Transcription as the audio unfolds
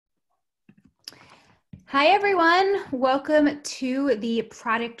Hi, everyone. Welcome to the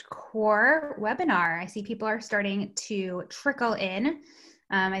Product Core webinar. I see people are starting to trickle in.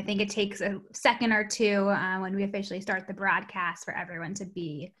 I think it takes a second or two when we officially start the broadcast for everyone to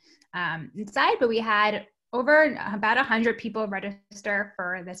be inside, but we had over about 100 people register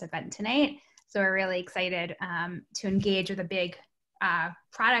for this event tonight. So we're really excited to engage with a big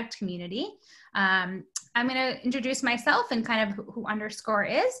product community. I'm going to introduce myself and kind of who Underscore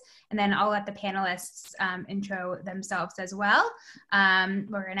is, and then I'll let the panelists intro themselves as well.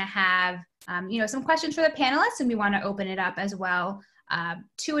 We're going to have, some questions for the panelists, and we want to open it up as well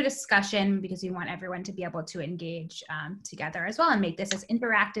to a discussion because we want everyone to be able to engage together as well and make this as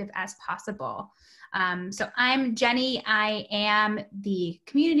interactive as possible. So I'm Jenny. I am the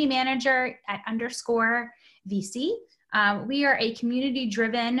community manager at Underscore VC. We are a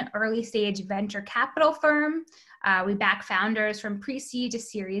community-driven early-stage venture capital firm. We back founders from pre-seed to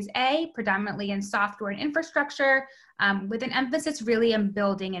Series A, predominantly in software and infrastructure, with an emphasis really in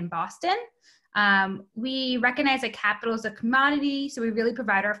building in Boston. We recognize that capital is a commodity, so we really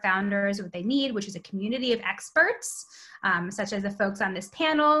provide our founders what they need, which is a community of experts, such as the folks on this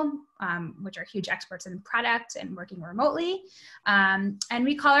panel, which are huge experts in product and working remotely. And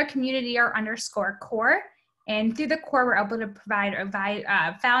we call our community our Underscore Core. And through the core, we're able to provide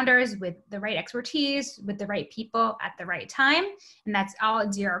founders with the right expertise, with the right people at the right time. And that's all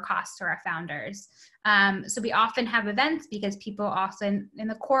at zero cost to our founders. So we often have events because people often in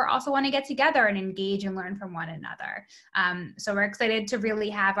the core also want to get together and engage and learn from one another. So we're excited to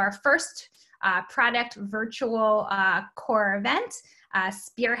really have our first product virtual core event,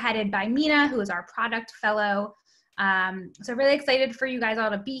 spearheaded by Mina, who is our product fellow. So really excited for you guys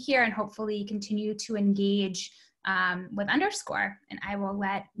all to be here and hopefully continue to engage with Underscore. And I will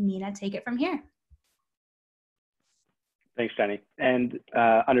let Mina take it from here. Thanks, Jenny. And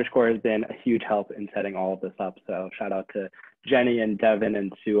Underscore has been a huge help in setting all of this up. So shout out to Jenny and Devin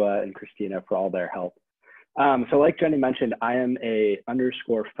and Sua and Christina for all their help. So like Jenny mentioned, I am a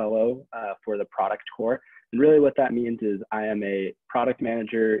Underscore fellow for the Product Core. And really what that means is I am a product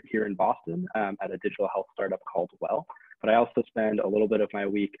manager here in Boston at a digital health startup called Well. But I also spend a little bit of my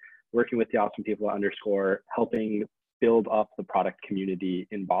week working with the awesome people at Underscore, helping build up the product community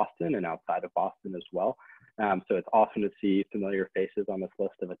in Boston and outside of Boston as well. So it's awesome to see familiar faces on this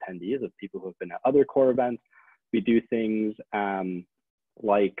list of attendees of people who have been at other core events. We do things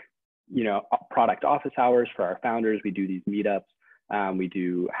like, product office hours for our founders. We do these meetups. We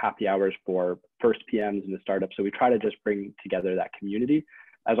do happy hours for first PMs in the startup. So we try to just bring together that community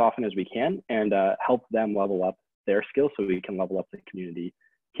as often as we can and help them level up their skills so we can level up the community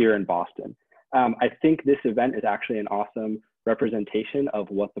here in Boston. I think this event is actually an awesome representation of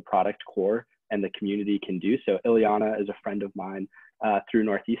what the product core and the community can do. So Ileana is a friend of mine through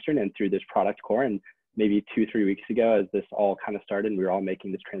Northeastern and through this product core. And maybe 2-3 weeks ago, as this all kind of started and we were all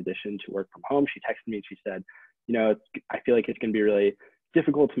making this transition to work from home, she texted me and she said, I feel like it's going to be really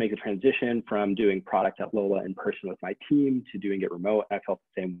difficult to make the transition from doing product at Lola in person with my team to doing it remote. And I felt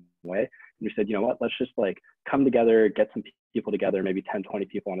the same way. And we said, you know what, let's just come together, get some people together, maybe 10-20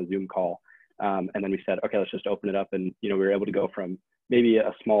 people on a Zoom call. And then we said, okay, let's just open it up. And, we were able to go from maybe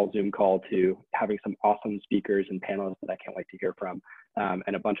a small Zoom call to having some awesome speakers and panelists that I can't wait to hear from,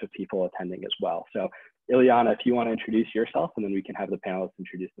 and a bunch of people attending as well. So Ileana, if you want to introduce yourself, and then we can have the panelists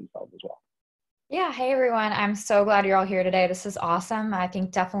introduce themselves as well. Yeah, hey everyone. I'm so glad you're all here today. This is awesome. I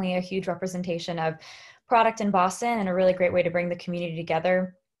think definitely a huge representation of product in Boston and a really great way to bring the community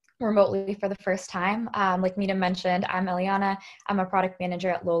together remotely for the first time. Like Mina mentioned, I'm Eliana. I'm a product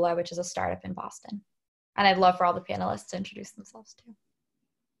manager at Lola, which is a startup in Boston. And I'd love for all the panelists to introduce themselves too.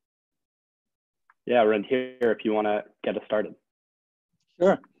 Yeah, Randhir, if you want to get us started.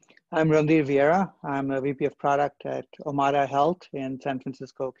 Sure. I'm Randhir Viera. I'm a VP of product at Omada Health in San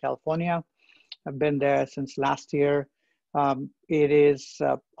Francisco, California. I've been there since last year. It is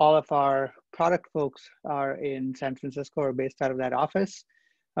all of our product folks are in San Francisco or based out of that office.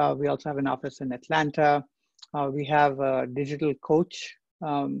 We also have an office in Atlanta. We have a digital coach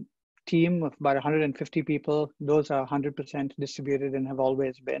team of about 150 people. Those are 100% distributed and have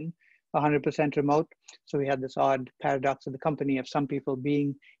always been 100% remote. So we had this odd paradox of the company of some people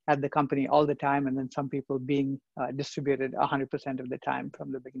being at the company all the time and then some people being distributed 100% of the time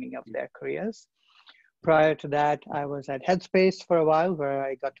from the beginning of their careers. Prior to that, I was at Headspace for a while where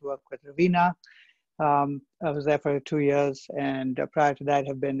I got to work with Raveena. I was there for 2 years, and prior to that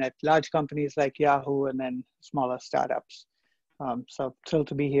have been at large companies like Yahoo and then smaller startups. So thrilled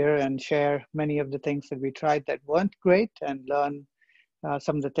to be here and share many of the things that we tried that weren't great and learn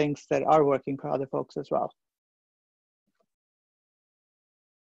some of the things that are working for other folks as well.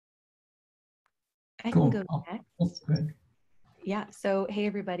 I can Cool. go Oh, next. good. Yeah, so hey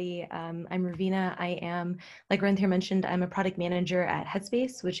everybody, I'm Raveena. I am, like Randhir mentioned, I'm a product manager at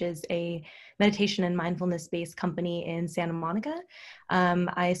Headspace, which is a meditation and mindfulness-based company in Santa Monica.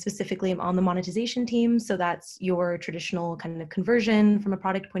 I specifically am on the monetization team, so that's your traditional kind of conversion from a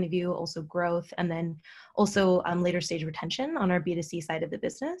product point of view, also growth, and then also later stage retention on our B2C side of the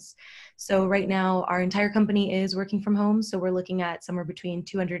business. So right now, our entire company is working from home, so we're looking at somewhere between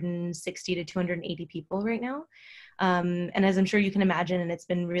 260 to 280 people right now. And as I'm sure you can imagine, and it's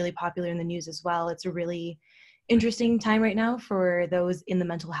been really popular in the news as well, it's a really interesting time right now for those in the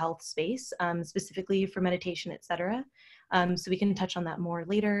mental health space, specifically for meditation, et cetera. So we can touch on that more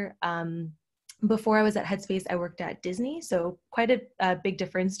later. Before I was at Headspace, I worked at Disney, so quite a big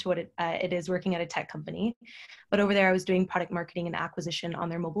difference to what it is working at a tech company. But over there, I was doing product marketing and acquisition on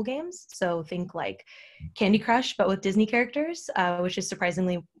their mobile games. So think like Candy Crush, but with Disney characters, which is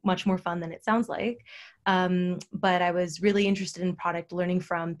surprisingly much more fun than it sounds like. But I was really interested in product, learning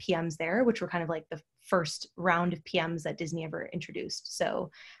from PMs there, which were kind of like the first round of PMs that Disney ever introduced.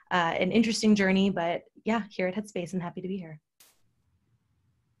 So an interesting journey, but yeah, here at Headspace and happy to be here.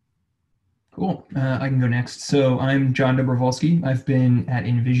 Cool. I can go next. So I'm John Dobrowolski. I've been at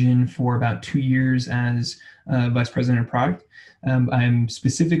InVision for about 2 years as Vice President of Product. I'm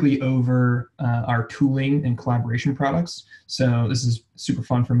specifically over our tooling and collaboration products. So this is super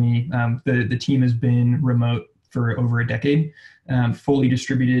fun for me. The team has been remote for over a decade, fully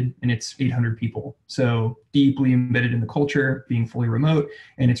distributed, and it's 800 people. So deeply embedded in the culture, being fully remote,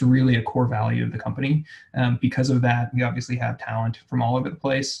 and it's really a core value of the company. Because of that, we obviously have talent from all over the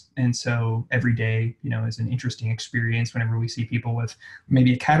place. And so every day, is an interesting experience whenever we see people with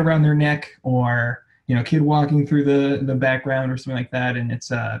maybe a cat around their neck or a kid walking through the background or something like that. And it's,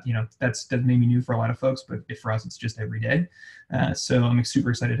 that's maybe new for a lot of folks, but for us, it's just every day. So I'm super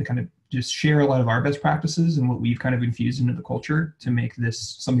excited to kind of just share a lot of our best practices and what we've kind of infused into the culture to make this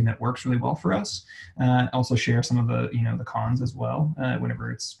something that works really well for us. Also share some of the, the cons as well,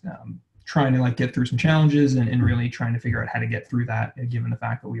 whenever it's trying to get through some challenges and really trying to figure out how to get through that, given the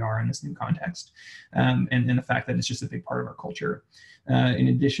fact that we are in this new context, and the fact that it's just a big part of our culture. In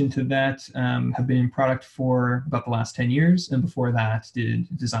addition to that, have been in product for about the last 10 years. And before that,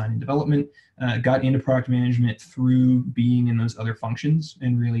 did design and development, got into product management through being in those other functions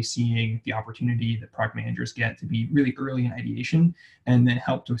and really seeing the opportunity that product managers get to be really early in ideation and then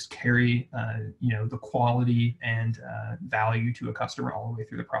help us carry, the quality and value to a customer all the way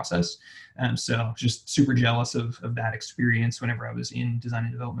through the process. So just super jealous of that experience whenever I was in design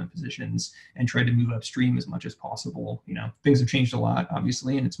and development positions and tried to move upstream as much as possible. Things have changed a lot,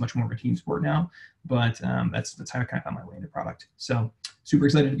 obviously, and it's much more of a team sport now, but that's how I kind of found my way into product. So super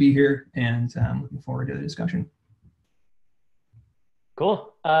excited to be here and looking forward to the discussion.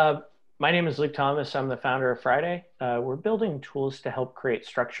 Cool. My name is Luke Thomas. I'm the founder of Friday. We're building tools to help create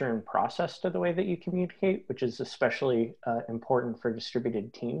structure and process to the way that you communicate, which is especially important for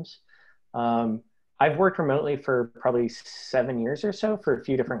distributed teams. I've worked remotely for probably 7 years or so for a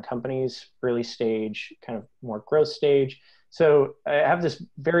few different companies, early stage, kind of more growth stage. So I have this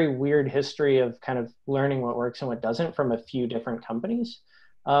very weird history of kind of learning what works and what doesn't from a few different companies.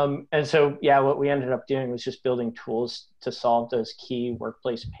 And so, yeah, what we ended up doing was just building tools to solve those key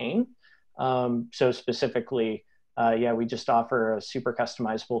workplace pain. So specifically, we just offer a super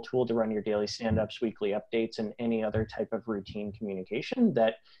customizable tool to run your daily stand-ups, weekly updates, and any other type of routine communication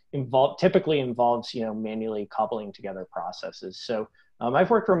that typically involves, manually cobbling together processes. So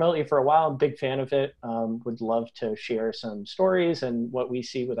I've worked remotely for a while. I'm a big fan of it. Would love to share some stories and what we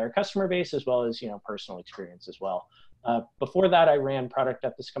see with our customer base, as well as, personal experience as well. Before that, I ran product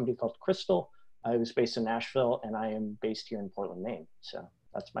at this company called Crystal. I was based in Nashville, and I am based here in Portland, Maine. So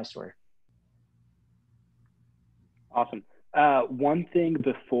that's my story. Awesome. One thing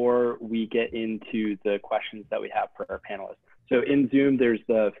before we get into the questions that we have for our panelists. So in Zoom, there's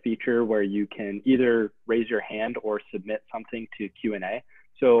the feature where you can either raise your hand or submit something to Q&A.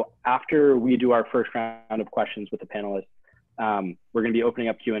 So after we do our first round of questions with the panelists, we're going to be opening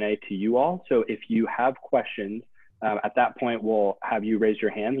up Q&A to you all. So if you have questions, at that point, we'll have you raise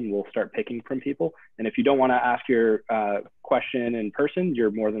your hand and we'll start picking from people. And if you don't want to ask your question in person,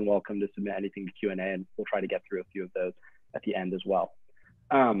 you're more than welcome to submit anything to Q&A, and we'll try to get through a few of those at the end as well.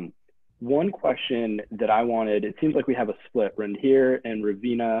 One question that I wanted, it seems like we have a split. Randhir and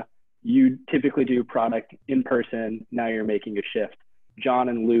Raveena, you typically do product in person. Now you're making a shift. John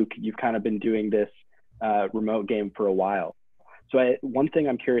and Luke, you've kind of been doing this remote game for a while. So one thing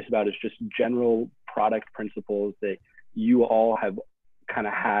I'm curious about is just general product principles that you all have kind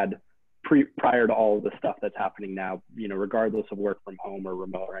of had prior to all of the stuff that's happening now, regardless of work from home or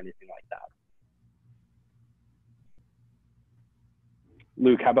remote or anything like that.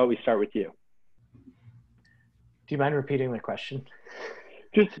 Luke, how about we start with you? Do you mind repeating the question?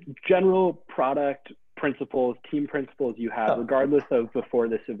 Just general product principles, team principles you have, regardless of before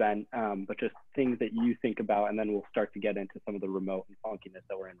this event, but just things that you think about, and then we'll start to get into some of the remote and funkiness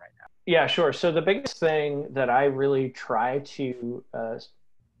that we're in right now. Yeah, sure. So the biggest thing that I really try to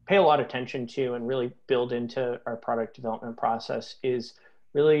pay a lot of attention to and really build into our product development process is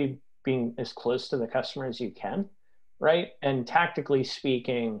really being as close to the customer as you can, right? And tactically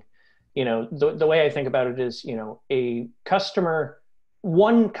speaking, you know, the way I think about it is, you know,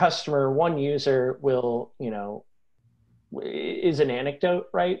 one user will, you know, is an anecdote,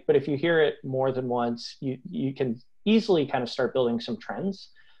 right? But if you hear it more than once, you can easily kind of start building some trends.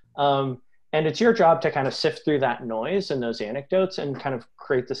 And it's your job to kind of sift through that noise and those anecdotes and kind of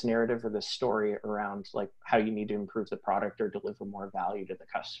create this narrative or this story around like how you need to improve the product or deliver more value to the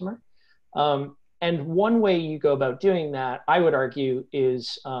customer. And one way you go about doing that, I would argue,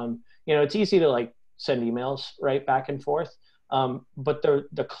 is, you know, it's easy to like send emails, right, back and forth. But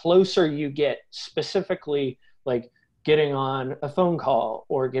the closer you get, specifically like getting on a phone call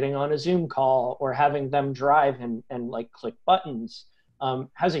or getting on a Zoom call or having them drive and like click buttons,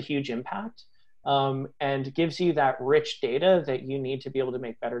 has a huge impact, and gives you that rich data that you need to be able to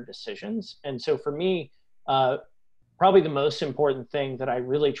make better decisions. And so for me, probably the most important thing that I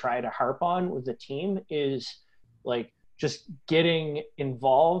really try to harp on with the team is like just getting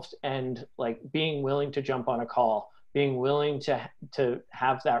involved and like being willing to jump on a call, being willing to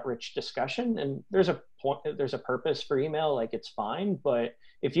have that rich discussion. And there's a purpose for email, like it's fine, but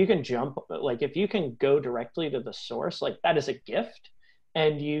if you can if you can go directly to the source, like that is a gift.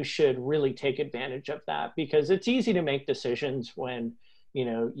 And you should really take advantage of that, because it's easy to make decisions when, you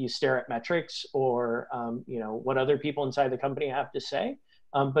know, you stare at metrics or, you know, what other people inside the company have to say.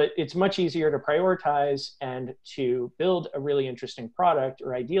 But it's much easier to prioritize and to build a really interesting product,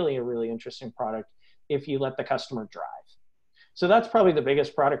 or ideally a really interesting product, if you let the customer drive. So that's probably the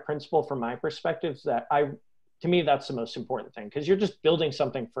biggest product principle from my perspective, to me, that's the most important thing, because you're just building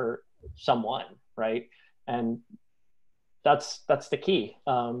something for someone, right? And that's the key.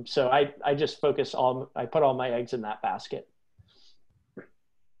 So I just I put all my eggs in that basket.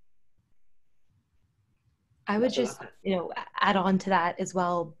 I would just, you know, add on to that as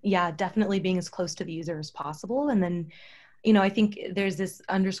well. Yeah, definitely being as close to the user as possible. And then, you know, I think there's this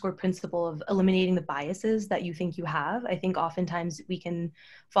underscore principle of eliminating the biases that you think you have. I think oftentimes we can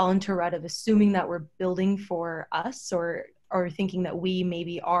fall into a rut of assuming that we're building for us, or thinking that we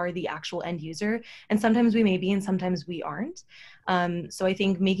maybe are the actual end user. And sometimes we may be, and sometimes we aren't. So I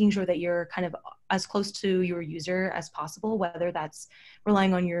think making sure that you're kind of as close to your user as possible, whether that's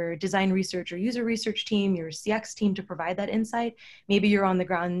relying on your design research or user research team, your CX team to provide that insight. Maybe you're on the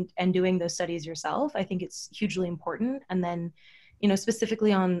ground and doing those studies yourself. I think it's hugely important. And then, you know,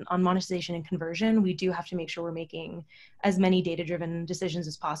 specifically on monetization and conversion, we do have to make sure we're making as many data-driven decisions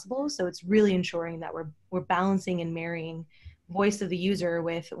as possible. So it's really ensuring that we're balancing and marrying voice of the user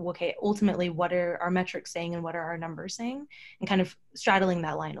with, okay, ultimately, what are our metrics saying and what are our numbers saying, and kind of straddling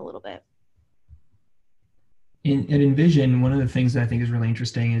that line a little bit. At InVision, one of the things that I think is really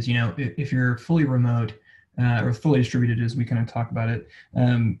interesting is, you know, if you're fully remote or fully distributed, as we kind of talk about it,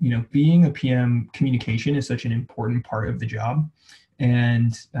 you know, being a PM, communication is such an important part of the job,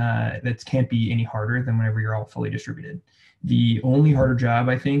 and that can't be any harder than whenever you're all fully distributed. The only harder job,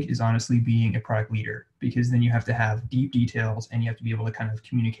 I think, is honestly being a product leader, because then you have to have deep details and you have to be able to kind of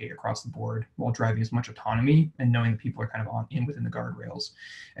communicate across the board while driving as much autonomy and knowing that people are kind of within the guardrails.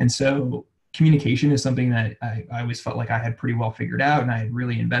 And so communication is something that I always felt like I had pretty well figured out and I had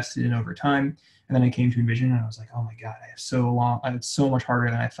really invested in over time. And then I came to InVision and I was like, oh my God, it's so much harder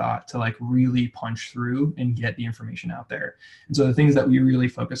than I thought to like really punch through and get the information out there. And so the things that we really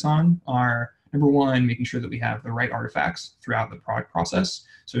focus on are, number one, making sure that we have the right artifacts throughout the product process.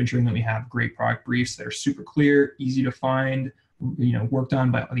 So ensuring that we have great product briefs that are super clear, easy to find, you know, worked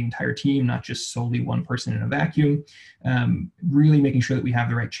on by the entire team, not just solely one person in a vacuum. Really making sure that we have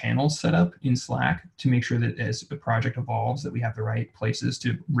the right channels set up in Slack to make sure that as the project evolves, that we have the right places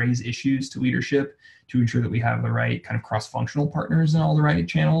to raise issues to leadership, to ensure that we have the right kind of cross-functional partners in all the right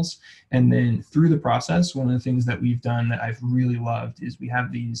channels. And then through the process, one of the things that we've done that I've really loved is we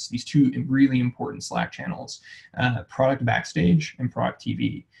have these two really important Slack channels, Product Backstage and Product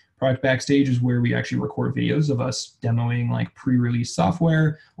TV. Product Backstage is where we actually record videos of us demoing like pre-release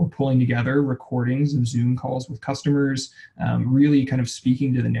software or pulling together recordings of Zoom calls with customers, really kind of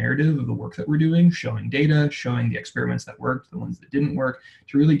speaking to the narrative of the work that we're doing, showing data, showing the experiments that worked, the ones that didn't work,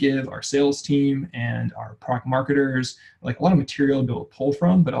 to really give our sales team and our product marketers like a lot of material to be able to pull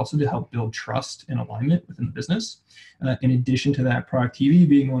from, but also to help build trust and alignment within the business. In addition to that, Product TV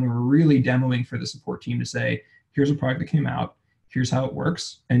being one we're really demoing for the support team to say, here's a product that came out, here's how it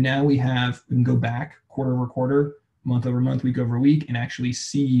works. And now we can go back quarter over quarter, month over month, week over week, and actually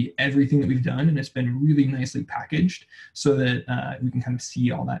see everything that we've done. And it's been really nicely packaged so that we can kind of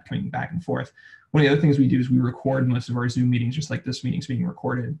see all that coming back and forth. One of the other things we do is we record most of our Zoom meetings, just like this meeting's being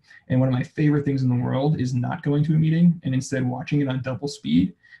recorded. And one of my favorite things in the world is not going to a meeting and instead watching it on double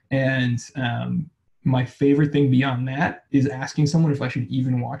speed. And my favorite thing beyond that is asking someone if I should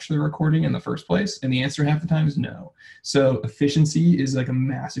even watch the recording in the first place. And the answer half the time is no. So efficiency is like a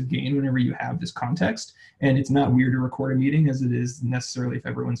massive gain whenever you have this context. And it's not weird to record a meeting as it is necessarily if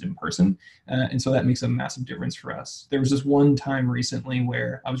everyone's in person. And so that makes a massive difference for us. There was this one time recently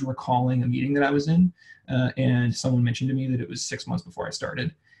where I was recalling a meeting that I was in, and someone mentioned to me that it was 6 months before I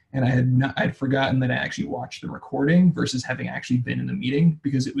started. And I'd forgotten that I actually watched the recording versus having actually been in the meeting,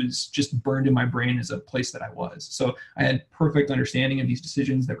 because it was just burned in my brain as a place that I was. So I had perfect understanding of these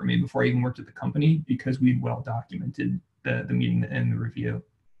decisions that were made before I even worked at the company, because we'd well documented the meeting and the review.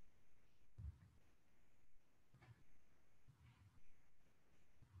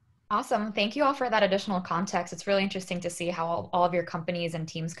 Awesome. Thank you all for that additional context. It's really interesting to see how all of your companies and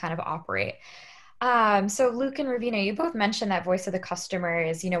teams kind of operate. So Luke and Raveena, you both mentioned that voice of the customer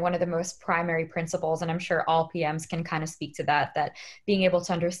is, one of the most primary principles, and I'm sure all PMs can kind of speak to that being able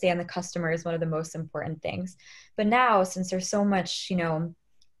to understand the customer is one of the most important things. But now, since there's so much,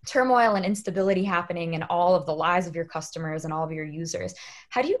 turmoil and instability happening in all of the lives of your customers and all of your users,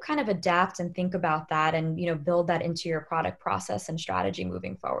 how do you kind of adapt and think about that and, build that into your product process and strategy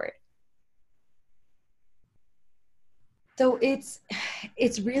moving forward? So it's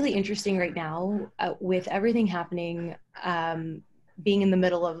really interesting right now with everything happening. Being in the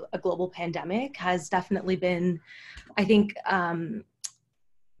middle of a global pandemic has definitely been, I think,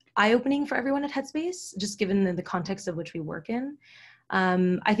 eye-opening for everyone at Headspace, just given the context of which we work in.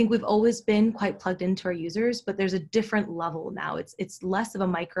 I think we've always been quite plugged into our users, but there's a different level now. It's less of a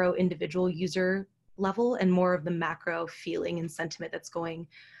micro individual user level and more of the macro feeling and sentiment that's going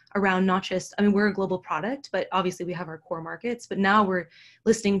around, not just, we're a global product, but obviously we have our core markets, but now we're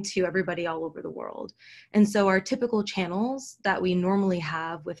listening to everybody all over the world. And so our typical channels that we normally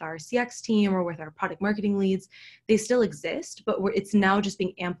have with our CX team or with our product marketing leads, they still exist, but it's now just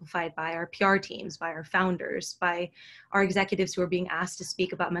being amplified by our PR teams, by our founders, by our executives who are being asked to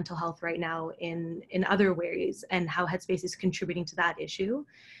speak about mental health right now in other ways and how Headspace is contributing to that issue.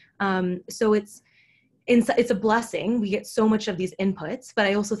 So it's a blessing. We get so much of these inputs, but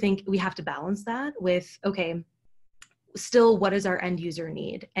I also think we have to balance that with, okay, still what does our end user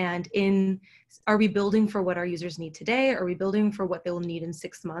need? And are we building for what our users need today? Are we building for what they'll need in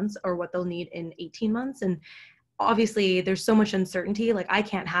 6 months or what they'll need in 18 months? And obviously there's so much uncertainty, like I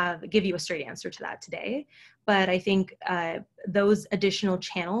can't give you a straight answer to that today, but I think those additional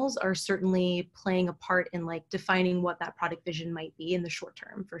channels are certainly playing a part in like defining what that product vision might be in the short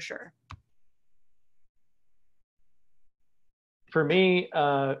term, for sure. For me,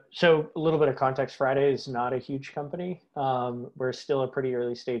 so a little bit of context, Friday is not a huge company. We're still a pretty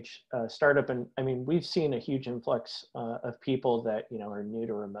early stage startup. And we've seen a huge influx of people that, are new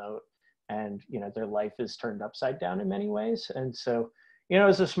to remote and, their life is turned upside down in many ways. And so,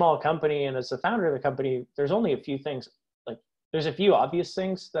 as a small company and as the founder of the company, there's only a few things, there's a few obvious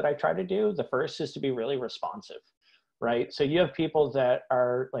things that I try to do. The first is to be really responsive, right? So you have people that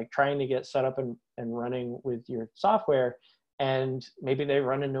are trying to get set up and running with your software, and maybe they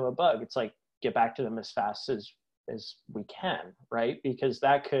run into a bug. It's get back to them as fast as we can, right? Because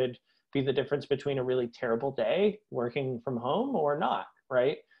that could be the difference between a really terrible day working from home or not,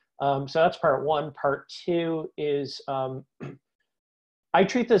 right? So that's part one. Part two is I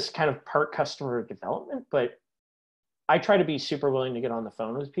treat this kind of part customer development, but I try to be super willing to get on the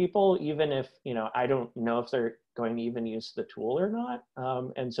phone with people, even if, I don't know if they're going to even use the tool or not.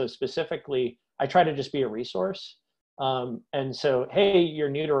 And so specifically, I try to just be a resource. And so, hey, you're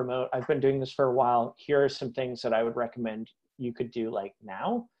new to remote. I've been doing this for a while. Here are some things that I would recommend you could do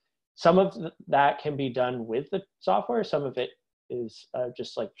now. Some of that can be done with the software. Some of it is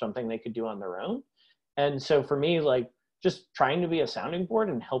just something they could do on their own. And so for me, just trying to be a sounding board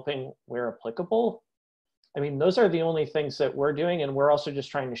and helping where applicable I mean, those are the only things that we're doing. And we're also just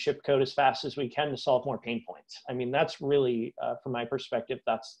trying to ship code as fast as we can to solve more pain points. I mean, that's really, from my perspective,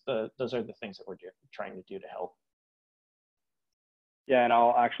 those are the things that we're trying to do to help. Yeah, and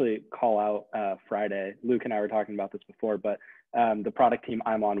I'll actually call out Friday. Luke and I were talking about this before, but the product team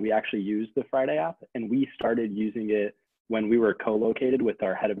I'm on, we actually use the FridayApp, and we started using it when we were co-located with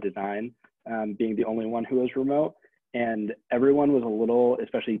our head of design, being the only one who was remote. And everyone was a little,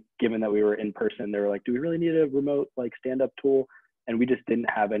 especially given that we were in person, they were like, do we really need a remote like stand-up tool? And we just didn't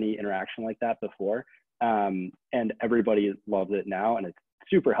have any interaction like that before. And everybody loves it now, and it's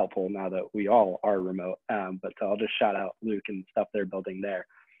super helpful now that we all are remote. But so I'll just shout out Luke and stuff they're building there.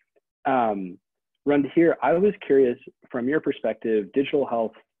 Randhir, I was curious, from your perspective, digital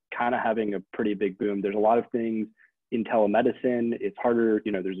health kind of having a pretty big boom. There's a lot of things in telemedicine. It's harder,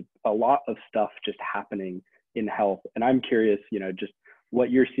 there's a lot of stuff just happening in health. And I'm curious, just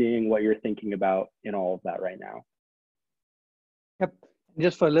what you're seeing, what you're thinking about in all of that right now. Yep.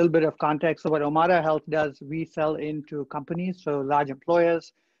 Just for a little bit of context, so what Omada Health does, we sell into companies, so large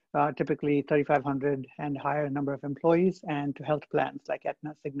employers, typically 3,500 and higher number of employees, and to health plans like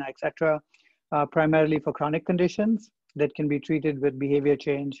Aetna, Cigna, et cetera, primarily for chronic conditions that can be treated with behavior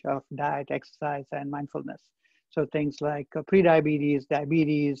change of diet, exercise, and mindfulness. So things like prediabetes,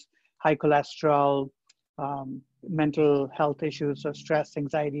 diabetes, high cholesterol, mental health issues, so stress,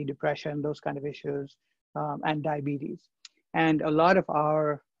 anxiety, depression, those kind of issues, and diabetes. And a lot of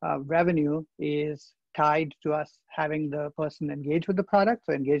our revenue is tied to us having the person engage with the product,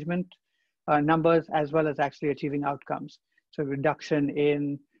 so engagement numbers, as well as actually achieving outcomes. So reduction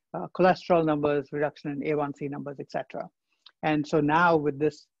in cholesterol numbers, reduction in A1C numbers, et cetera. And so now with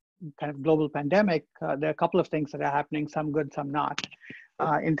this kind of global pandemic, there are a couple of things that are happening, some good, some not.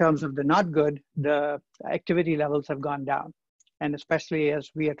 In terms of the not good, the activity levels have gone down. And especially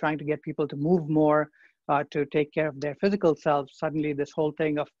as we are trying to get people to move more to take care of their physical selves, suddenly this whole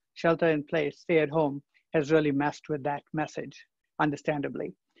thing of shelter in place, stay at home, has really messed with that message,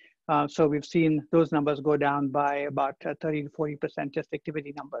 understandably. So we've seen those numbers go down by about 30 to 40% just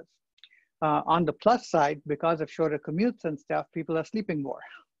activity numbers. On the plus side, because of shorter commutes and stuff, people are sleeping more.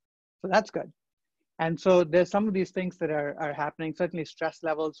 So that's good. And so there's some of these things that are happening. Certainly stress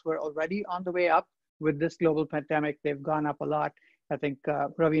levels were already on the way up. With this global pandemic, they've gone up a lot. I think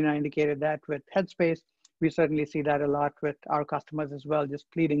Raveena indicated that with Headspace. We certainly see that a lot with our customers as well, just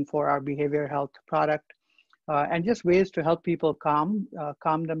pleading for our behavioral health product. And just ways to help people calm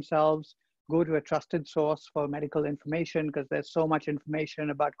themselves, go to a trusted source for medical information, because there's so much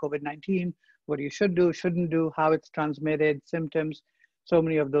information about COVID-19, what you should do, shouldn't do, how it's transmitted, symptoms, so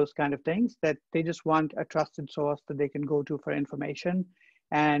many of those kind of things that they just want a trusted source that they can go to for information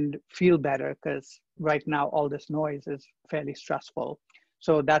and feel better, because right now all this noise is fairly stressful.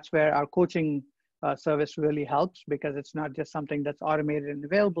 So that's where our coaching service really helps, because it's not just something that's automated and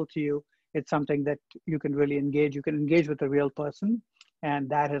available to you. It's something that you can really engage. You can engage with a real person, and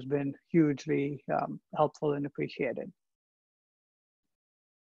that has been hugely helpful and appreciated.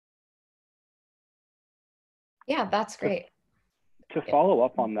 Yeah, that's great. To follow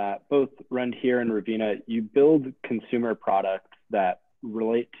up on that, both Randhir and Raveena, you build consumer products that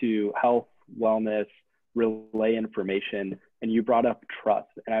relate to health, wellness, relay information, and you brought up trust.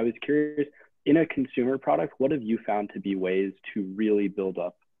 And I was curious, in a consumer product, what have you found to be ways to really build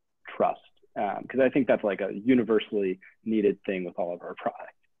up trust? Because I think that's like a universally needed thing with all of our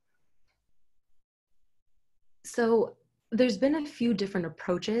products. So there's been a few different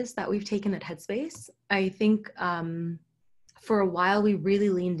approaches that we've taken at Headspace. I think for a while, we really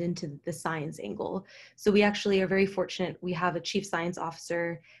leaned into the science angle. So we actually are very fortunate. We have a chief science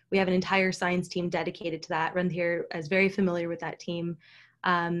officer. We have an entire science team dedicated to that. Randhir is very familiar with that team.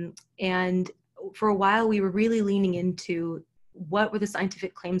 And for a while, we were really leaning into what were the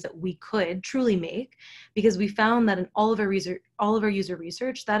scientific claims that we could truly make, because we found that in all of our user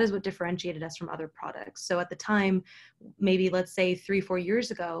research, that is what differentiated us from other products. So at the time, maybe let's say 3-4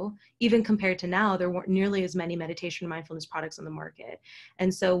 years ago, even compared to now, there weren't nearly as many meditation and mindfulness products on the market.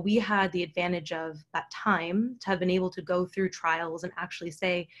 And so we had the advantage of that time to have been able to go through trials and actually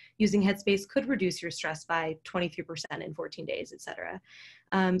say, using Headspace could reduce your stress by 23% in 14 days, et cetera.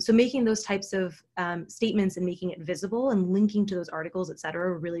 So making those types of statements and making it visible and linking to those articles, et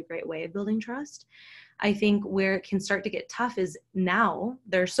cetera, a really great way of building trust. I think where it can start to get tough is now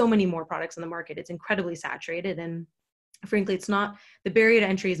there are so many more products on the market. It's incredibly saturated, and frankly, it's not, the barrier to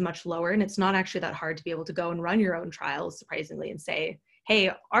entry is much lower, and it's not actually that hard to be able to go and run your own trials, surprisingly, and say,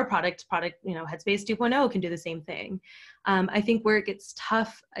 hey, our product, Headspace 2.0 can do the same thing. I think where it gets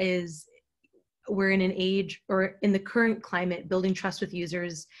tough is we're in an age, or in the current climate, building trust with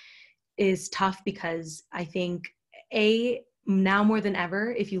users is tough because I think now more than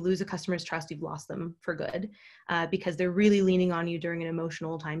ever, if you lose a customer's trust, you've lost them for good, because they're really leaning on you during an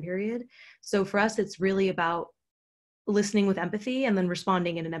emotional time period. So for us, it's really about listening with empathy and then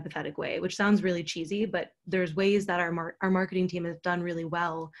responding in an empathetic way, which sounds really cheesy, but there's ways that our marketing team has done really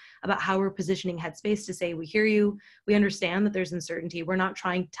well about how we're positioning Headspace to say, we hear you, we understand that there's uncertainty. We're not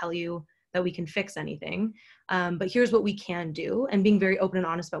trying to tell you that we can fix anything, but here's what we can do. And being very open and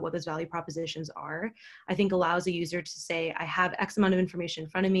honest about what those value propositions are, I think allows a user to say, I have X amount of information in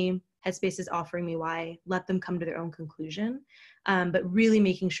front of me, Headspace is offering me Y, let them come to their own conclusion. But really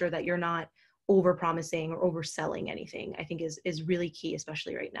making sure that you're not over-promising or overselling anything, I think is really key,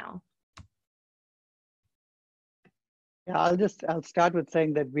 especially right now. Yeah, I'll start with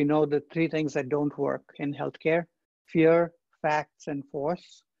saying that we know the three things that don't work in healthcare: fear, facts, and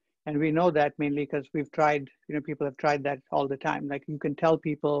force. And we know that mainly because we've tried, people have tried that all the time. Like, you can tell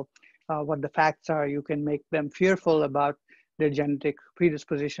people what the facts are, you can make them fearful about their genetic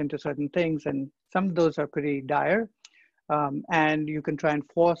predisposition to certain things, and some of those are pretty dire. And you can try and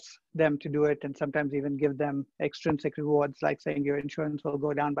force them to do it, and sometimes even give them extrinsic rewards, like saying your insurance will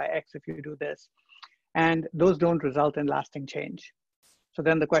go down by X if you do this. And those don't result in lasting change. So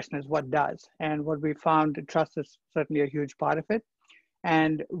then the question is, what does? And what we found, trust is certainly a huge part of it.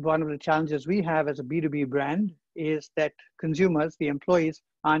 And one of the challenges we have as a B2B brand is that consumers, the employees,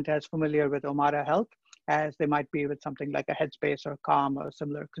 aren't as familiar with Omada Health as they might be with something like a Headspace or Calm or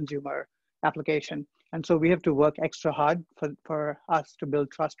similar consumer application. And so we have to work extra hard for us to build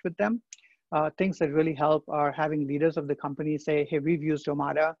trust with them. Things that really help are having leaders of the company say, hey, we've used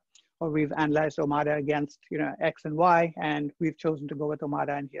Omada, or we've analyzed Omada against X and Y, and we've chosen to go with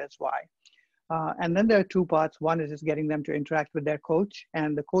Omada, and here's why. And then there are two parts. One is just getting them to interact with their coach,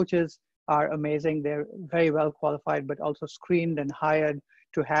 and the coaches are amazing. They're very well qualified, but also screened and hired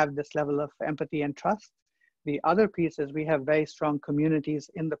to have this level of empathy and trust. The other piece is we have very strong communities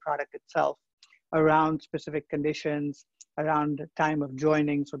in the product itself around specific conditions, around time of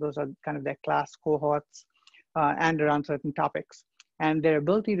joining. So those are kind of their class cohorts, and around certain topics. And their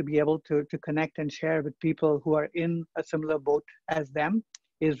ability to be able to connect and share with people who are in a similar boat as them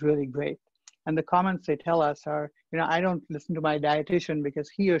is really great. And the comments they tell us are, I don't listen to my dietitian because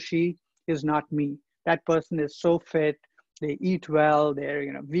he or she is not me. That person is so fit, they eat well,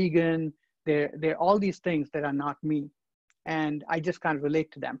 they're vegan, they're all these things that are not me. And I just can't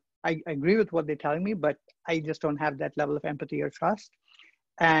relate to them. I agree with what they're telling me, but I just don't have that level of empathy or trust.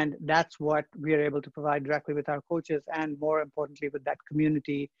 And that's what we are able to provide directly with our coaches. And more importantly, with that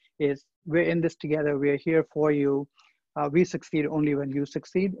community, is we're in this together. We're here for you. We succeed only when you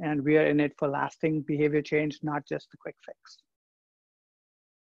succeed. And we are in it for lasting behavior change, not just the quick fix.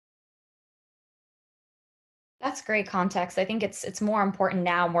 That's great context. I think it's more important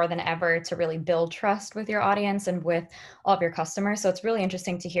now more than ever to really build trust with your audience and with all of your customers. So it's really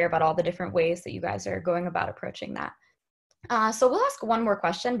interesting to hear about all the different ways that you guys are going about approaching that. So we'll ask one more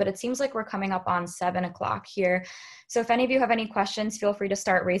question, but it seems like we're coming up on 7 o'clock here. So if any of you have any questions, feel free to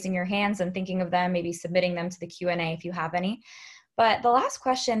start raising your hands and thinking of them, maybe submitting them to the Q&A if you have any. But the last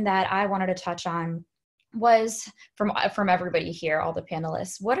question that I wanted to touch on was from everybody here, all the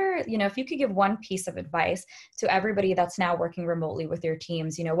panelists. What are, if you could give one piece of advice to everybody that's now working remotely with your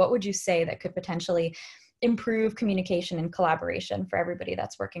teams, what would you say that could potentially improve communication and collaboration for everybody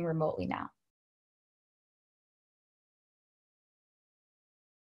that's working remotely now?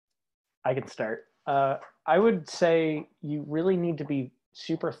 I can start. I would say you really need to be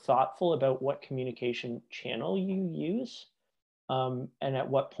super thoughtful about what communication channel you use, and at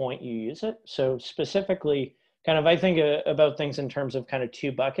what point you use it. So specifically, I think about things in terms of kind of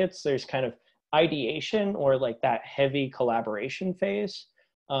two buckets. There's kind of ideation, or like that heavy collaboration phase.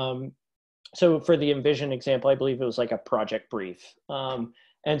 So for the InVision example, I believe it was like a project brief.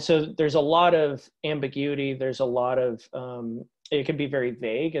 And so there's a lot of ambiguity. There's a lot of, it can be very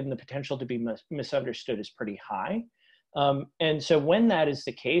vague, and the potential to be misunderstood is pretty high. And so when that is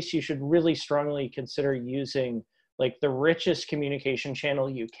the case, you should really strongly consider using like the richest communication channel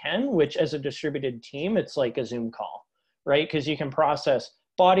you can, which as a distributed team, it's like a Zoom call, right? Because you can process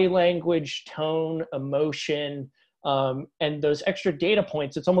body language, tone, emotion, and those extra data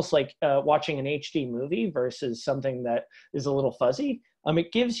points. It's almost like watching an HD movie versus something that is a little fuzzy.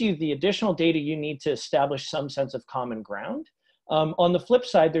 It gives you the additional data you need to establish some sense of common ground. On the flip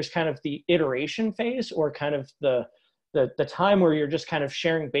side, there's kind of the iteration phase, or kind of the time where you're just kind of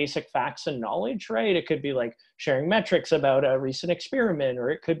sharing basic facts and knowledge, right? It could be like sharing metrics about a recent experiment, or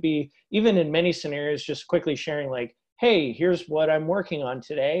it could be, even in many scenarios, just quickly sharing like, hey, here's what I'm working on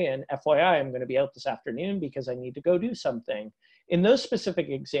today, and FYI, I'm going to be out this afternoon because I need to go do something. in those specific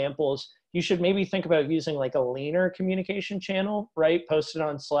examples, you should maybe think about using like a leaner communication channel, right? Post it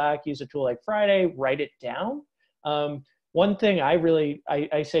on Slack, use a tool like Friday, write it down. One thing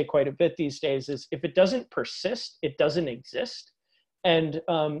I say quite a bit these days is if it doesn't persist, it doesn't exist. And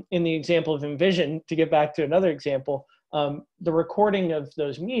in the example of InVision, to get back to another example, the recording of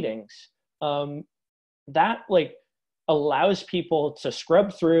those meetings, that like allows people to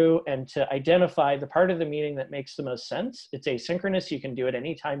scrub through and to identify the part of the meeting that makes the most sense. It's asynchronous, you can do it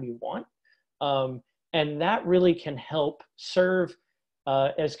anytime you want. And that really can help serve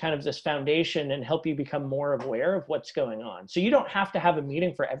as kind of this foundation and help you become more aware of what's going on. So you don't have to have a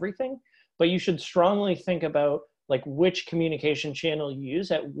meeting for everything, but you should strongly think about like which communication channel you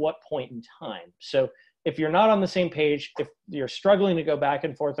use at what point in time. So if you're not on the same page, if you're struggling to go back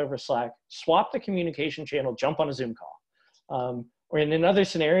and forth over Slack, swap the communication channel, jump on a Zoom call. Or in other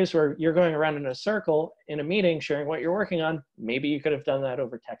scenarios where you're going around in a circle in a meeting, sharing what you're working on, maybe you could have done that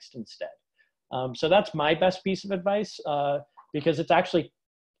over text instead. So that's my best piece of advice because it's actually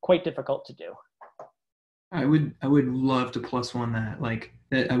quite difficult to do. I would love to plus one that. Like,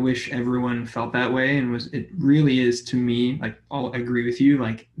 that I wish everyone felt that way, and it really is, to me, like, I'll agree with you,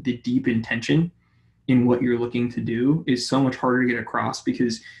 like the deep intention in what you're looking to do is so much harder to get across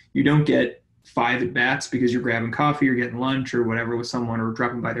because you don't get 5 at bats because you're grabbing coffee or getting lunch or whatever with someone or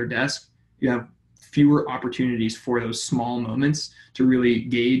dropping by their desk. You have fewer opportunities for those small moments to really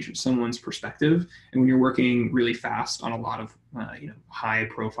gauge someone's perspective. And when you're working really fast on a lot of high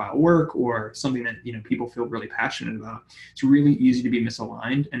profile work or something that people feel really passionate about, it's really easy to be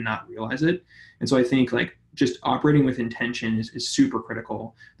misaligned and not realize it. And so I think like just operating with intention is super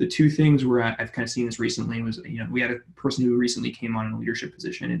critical. The two things where I've kind of seen this recently was, we had a person who recently came on in a leadership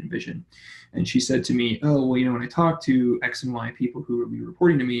position in InVision. And she said to me, oh, well, when I talk to X and Y people who will be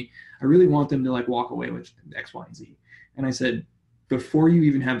reporting to me, I really want them to like walk away with X, Y, and Z. And I said, before you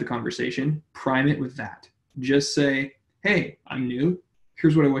even have the conversation, prime it with that. Just say, hey, I'm new.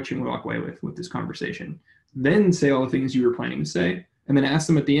 Here's what I want you to walk away with this conversation. Then say all the things you were planning to say. And then ask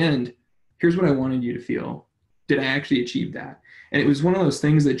them at the end, here's what I wanted you to feel. Did I actually achieve that? And it was one of those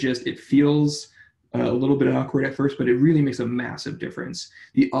things that just, it feels a little bit awkward at first, but it really makes a massive difference.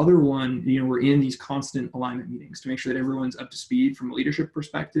 The other one, we're in these constant alignment meetings to make sure that everyone's up to speed from a leadership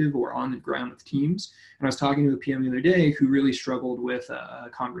perspective or on the ground with teams. And I was talking to a PM the other day who really struggled with a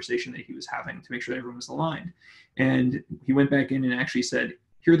conversation that he was having to make sure that everyone was aligned. And he went back in and actually said,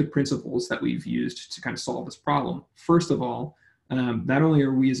 here are the principles that we've used to kind of solve this problem. First of all, not only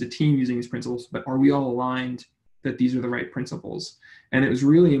are we as a team using these principles, but are we all aligned that these are the right principles? And it was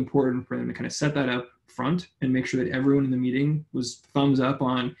really important for them to kind of set that up front and make sure that everyone in the meeting was thumbs up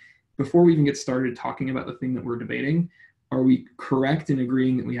on, before we even get started talking about the thing that we're debating, are we correct in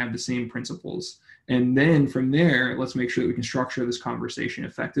agreeing that we have the same principles? And then from there, let's make sure that we can structure this conversation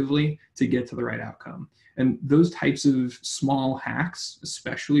effectively to get to the right outcome. And those types of small hacks,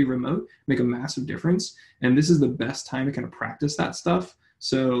 especially remote, make a massive difference. And this is the best time to kind of practice that stuff.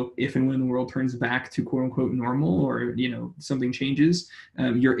 So if and when the world turns back to quote unquote normal, or something changes,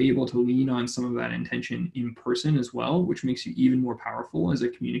 you're able to lean on some of that intention in person as well, which makes you even more powerful as a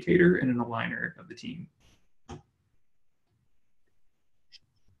communicator and an aligner of the team.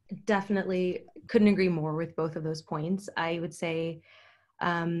 Definitely couldn't agree more with both of those points. I would say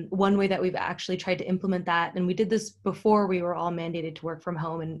one way that we've actually tried to implement that, and we did this before we were all mandated to work from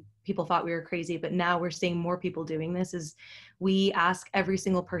home and people thought we were crazy, but now we're seeing more people doing this, is we ask every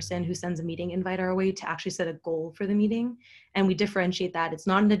single person who sends a meeting invite our way to actually set a goal for the meeting. And we differentiate that. It's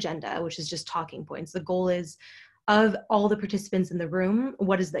not an agenda, which is just talking points. The goal is, of all the participants in the room,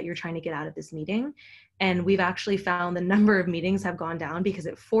 what is that you're trying to get out of this meeting? And we've actually found the number of meetings have gone down because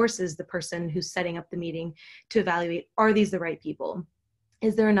it forces the person who's setting up the meeting to evaluate, are these the right people?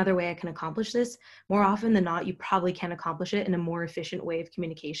 Is there another way I can accomplish this? More often than not, you probably can accomplish it in a more efficient way of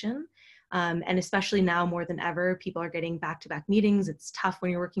communication. And especially now more than ever, people are getting back-to-back meetings. It's tough when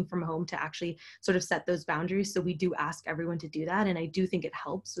you're working from home to actually sort of set those boundaries. So we do ask everyone to do that. And I do think it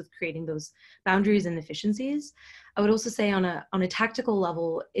helps with creating those boundaries and efficiencies. I would also say on a tactical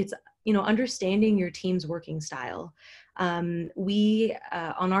level, it's, understanding your team's working style. We,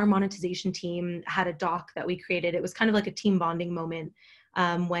 on our monetization team, had a doc that we created. It was kind of like a team bonding moment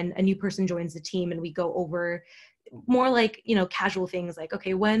when a new person joins the team, and we go over more like, casual things like,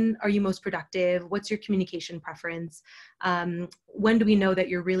 okay, when are you most productive? What's your communication preference? When do we know that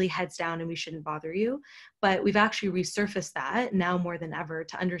you're really heads down and we shouldn't bother you? But we've actually resurfaced that now more than ever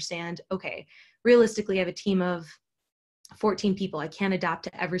to understand, okay, realistically, I have a team of 14 people. I can't adapt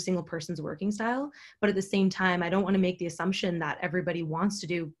to every single person's working style, but at the same time, I don't want to make the assumption that everybody wants to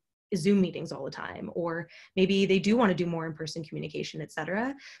do Zoom meetings all the time, or maybe they do want to do more in-person communication, et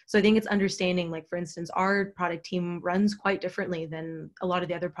cetera. So I think it's understanding, like, for instance, our product team runs quite differently than a lot of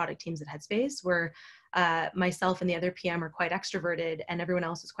the other product teams at Headspace, where myself and the other PM are quite extroverted and everyone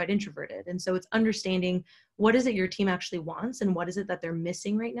else is quite introverted. And so it's understanding what is it your team actually wants and what is it that they're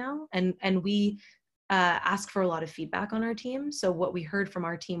missing right now. And we ask for a lot of feedback on our team. So what we heard from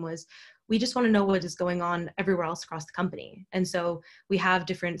our team was, we just want to know what is going on everywhere else across the company. And so we have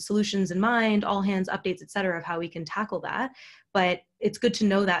different solutions in mind, all hands updates, et cetera, of how we can tackle that. But it's good to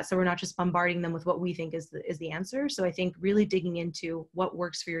know that, so we're not just bombarding them with what we think is the answer. So I think really digging into what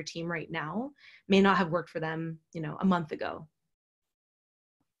works for your team right now may not have worked for them, a month ago.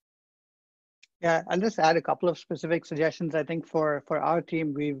 Yeah, I'll just add a couple of specific suggestions. I think for our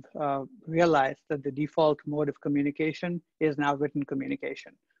team, we've realized that the default mode of communication is now written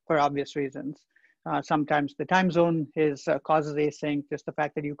communication for obvious reasons. Sometimes the time zone causes async. Just the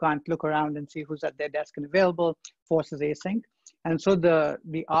fact that you can't look around and see who's at their desk and available forces async. And so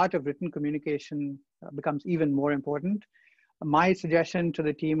the art of written communication becomes even more important. My suggestion to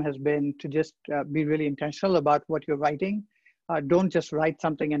the team has been to just be really intentional about what you're writing. Don't just write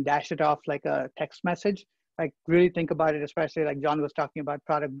something and dash it off like a text message. Like, really think about it, especially like John was talking about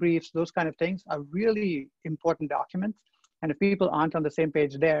product briefs. Those kind of things are really important documents. And if people aren't on the same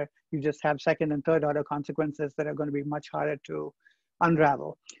page there, you just have second and third order consequences that are going to be much harder to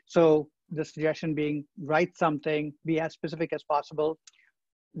unravel. So the suggestion being, write something, be as specific as possible,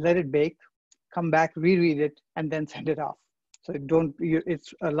 let it bake, come back, reread it, and then send it off. So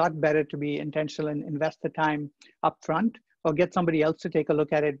it's a lot better to be intentional and invest the time up front, or get somebody else to take a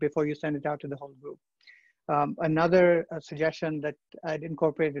look at it before you send it out to the whole group. Another suggestion that I'd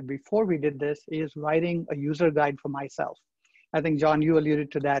incorporated before we did this is writing a user guide for myself. I think, John, you alluded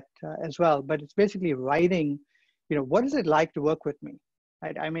to that as well, but it's basically writing, what is it like to work with me?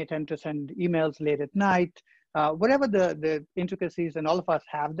 Right? I may tend to send emails late at night, whatever the intricacies, and all of us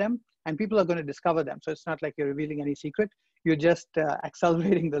have them, and people are going to discover them. So it's not like you're revealing any secret, you're just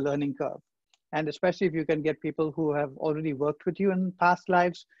accelerating the learning curve. And especially if you can get people who have already worked with you in past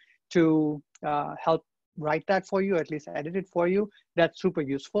lives to help write that for you, at least edit it for you, that's super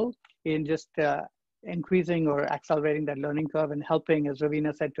useful in just increasing or accelerating that learning curve and helping, as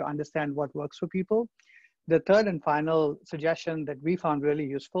Raveena said, to understand what works for people. The third and final suggestion that we found really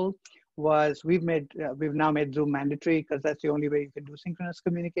useful was we've now made Zoom mandatory, because that's the only way you can do synchronous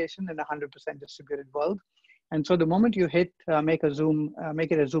communication in a 100% distributed world. And so the moment you hit make it a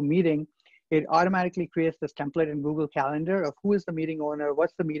Zoom meeting, it automatically creates this template in Google Calendar of who is the meeting owner,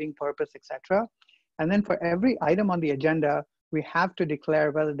 what's the meeting purpose, etc. And then for every item on the agenda, we have to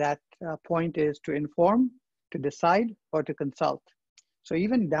declare whether that point is to inform, to decide, or to consult. So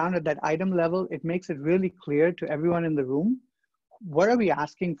even down at that item level, it makes it really clear to everyone in the room, what are we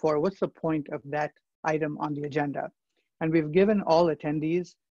asking for? What's the point of that item on the agenda? And we've given all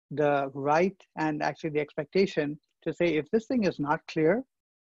attendees the right and actually the expectation to say, if this thing is not clear,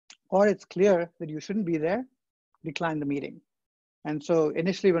 or it's clear that you shouldn't be there, decline the meeting. And so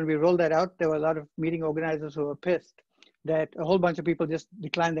initially when we rolled that out, there were a lot of meeting organizers who were pissed that a whole bunch of people just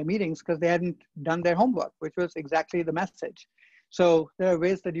declined their meetings because they hadn't done their homework, which was exactly the message. So there are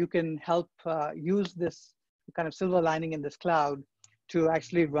ways that you can help use this kind of silver lining in this cloud to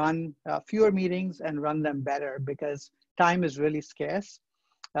actually run fewer meetings and run them better, because time is really scarce.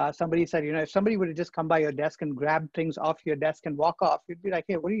 Somebody said, if somebody would have just come by your desk and grabbed things off your desk and walk off, you'd be like,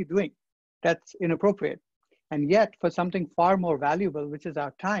 hey, what are you doing? That's inappropriate. And yet for something far more valuable, which is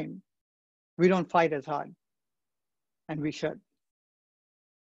our time, we don't fight as hard, and we should.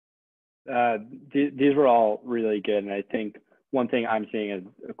 These were all really good. And I think one thing I'm seeing as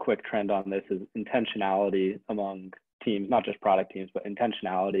a quick trend on this is intentionality among teams, not just product teams, but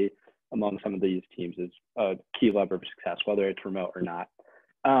intentionality among some of these teams is a key lever of success, whether it's remote or not.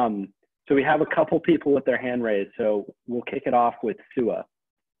 So we have a couple people with their hand raised, so we'll kick it off with Sua. I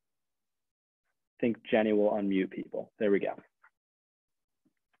think Jenny will unmute people. There we go.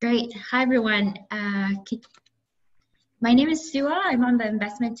 Great. Hi, everyone. My name is Sua. I'm on the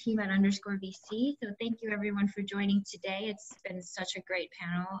investment team at _VC. So thank you, everyone, for joining today. It's been such a great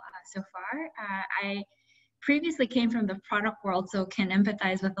panel so far. I previously came from the product world, so can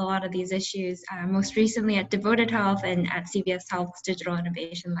empathize with a lot of these issues, most recently at Devoted Health and at CVS Health's Digital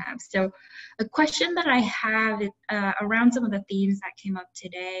Innovation Lab. So a question that I have around some of the themes that came up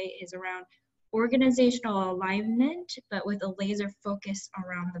today is around organizational alignment, but with a laser focus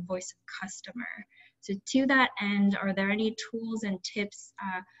around the voice of customer. So to that end, are there any tools and tips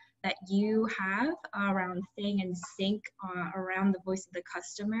that you have around staying in sync around the voice of the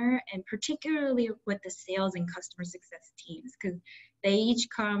customer, and particularly with the sales and customer success teams? Because they each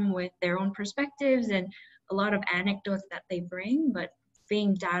come with their own perspectives and a lot of anecdotes that they bring, but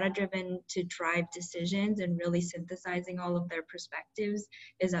being data driven to drive decisions and really synthesizing all of their perspectives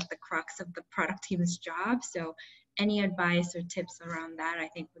is at the crux of the product team's job. So any advice or tips around that I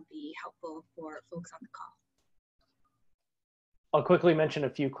think would be helpful for folks on the call. I'll quickly mention a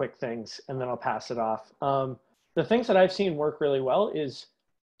few quick things and then I'll pass it off. The things that I've seen work really well is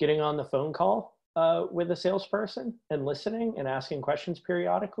getting on the phone call with a salesperson and listening and asking questions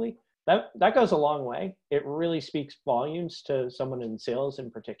periodically. That goes a long way. It really speaks volumes to someone in sales in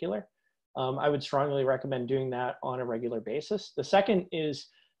particular. I would strongly recommend doing that on a regular basis. The second is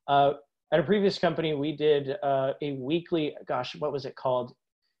at a previous company, we did a weekly, gosh, what was it called?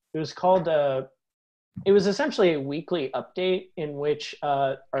 It was essentially a weekly update in which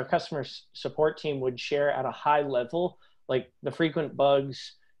our customer support team would share at a high level, like the frequent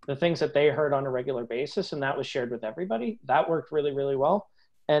bugs, the things that they heard on a regular basis, and that was shared with everybody. That worked really, really well.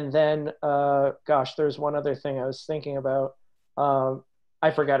 And then, gosh, there's one other thing I was thinking about.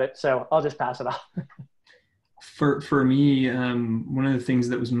 I forgot it, so I'll just pass it off. For me, one of the things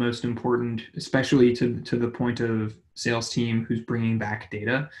that was most important, especially to the point of sales team who's bringing back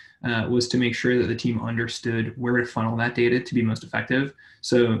data, was to make sure that the team understood where to funnel that data to be most effective.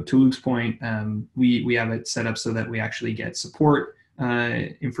 So to Luke's point, we have it set up so that we actually get support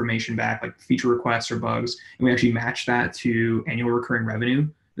information back, like feature requests or bugs, and we actually match that to annual recurring revenue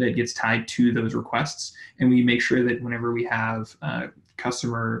that gets tied to those requests. And we make sure that whenever we have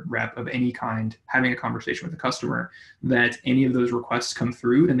customer rep of any kind having a conversation with the customer, that any of those requests come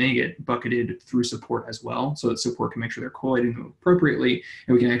through and they get bucketed through support as well, so that support can make sure they're collated appropriately,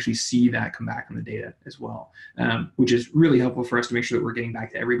 and we can actually see that come back on the data as well, which is really helpful for us to make sure that we're getting back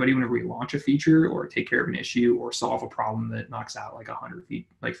to everybody whenever we launch a feature or take care of an issue or solve a problem that knocks out like 100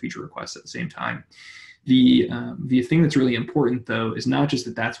 feature requests at the same time. The thing that's really important though is not just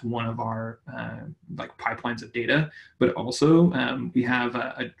that that's one of our like pipelines of data, but also we have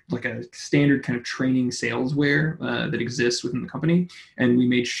a standard kind of training salesware that exists within the company, and we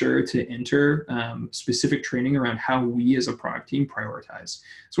made sure to enter specific training around how we as a product team prioritize.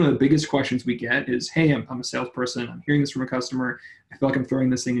 So one of the biggest questions we get is, hey, I'm a salesperson, I'm hearing this from a customer, I feel like I'm throwing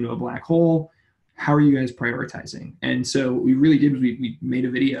this thing into a black hole. How are you guys prioritizing? And so what we really did was we made a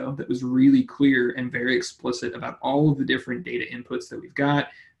video that was really clear and very explicit about all of the different data inputs that we've got,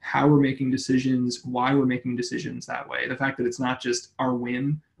 how we're making decisions, why we're making decisions that way. The fact that it's not just our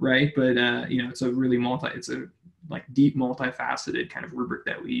whim, right? But it's a really deep, multifaceted kind of rubric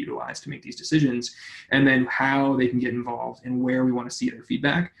that we utilize to make these decisions, and then how they can get involved and where we want to see their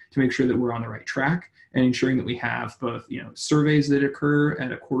feedback to make sure that we're on the right track, and ensuring that we have both, surveys that occur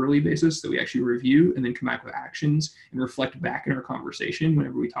at a quarterly basis that we actually review and then come back with actions and reflect back in our conversation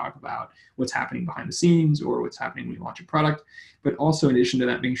whenever we talk about what's happening behind the scenes or what's happening when we launch a product. But also in addition to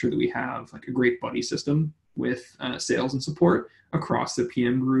that, making sure that we have like a great buddy system with sales and support across the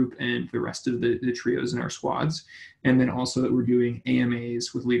PM group and the rest of the trios in our squads. And then also that we're doing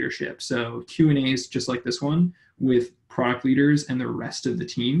AMAs with leadership. So Q&As just like this one with product leaders and the rest of the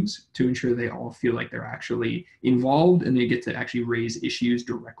teams to ensure they all feel like they're actually involved and they get to actually raise issues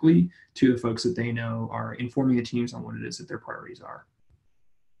directly to the folks that they know are informing the teams on what it is that their priorities are.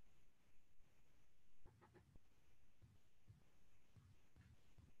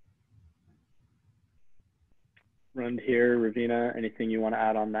 Randhir, Raveena, anything you want to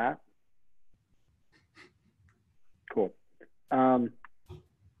add on that? Cool.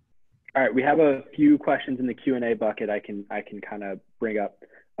 All right, we have a few questions in the Q&A bucket I can kind of bring up.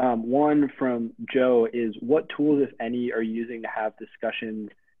 One from Joe is, what tools, if any, are you using to have discussions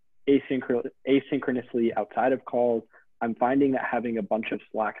asynchronously outside of calls? I'm finding that having a bunch of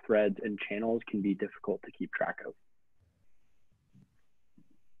Slack threads and channels can be difficult to keep track of.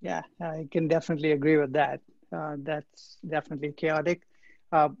 Yeah, I can definitely agree with that. That's definitely chaotic.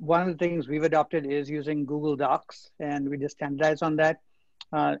 One of the things we've adopted is using Google Docs, and we just standardize on that.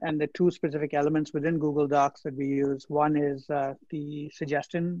 And the two specific elements within Google Docs that we use, one is the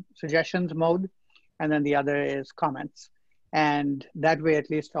suggestions mode, and then the other is comments. And that way, at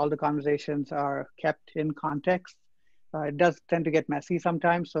least all the conversations are kept in context. It does tend to get messy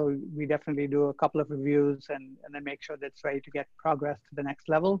sometimes, so we definitely do a couple of reviews and then make sure that it's ready to get progress to the next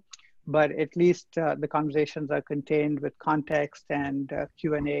level. But at least the conversations are contained with context and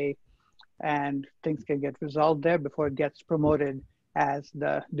Q&A, and things can get resolved there before it gets promoted as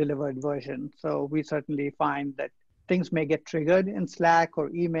the delivered version. So we certainly find that things may get triggered in Slack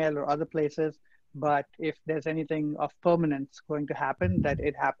or email or other places, but if there's anything of permanence going to happen, that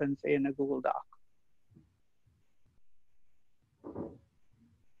it happens in a Google Doc.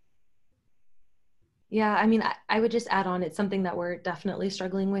 Yeah, I mean, I would just add on, it's something that we're definitely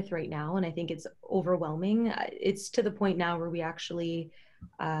struggling with right now. And I think it's overwhelming. It's to the point now where we actually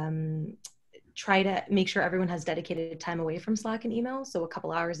try to make sure everyone has dedicated time away from Slack and email. So a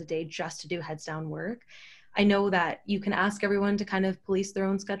couple hours a day just to do heads down work. I know that you can ask everyone to kind of police their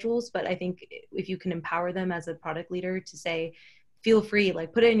own schedules, but I think if you can empower them as a product leader to say, feel free,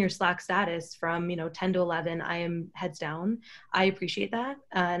 like put it in your Slack status from, 10 to 11, I am heads down. I appreciate that.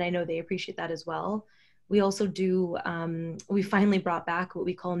 And I know they appreciate that as well. We also do, we finally brought back what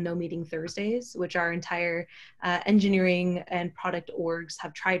we call No Meeting Thursdays, which our entire engineering and product orgs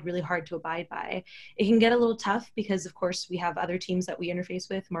have tried really hard to abide by. It can get a little tough because, of course, we have other teams that we interface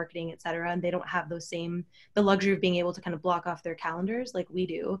with, marketing, et cetera, and they don't have the luxury of being able to kind of block off their calendars like we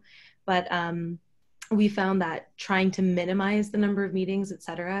do. But we found that trying to minimize the number of meetings, et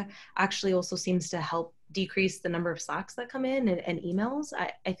cetera, actually also seems to help decrease the number of Slacks that come in and emails.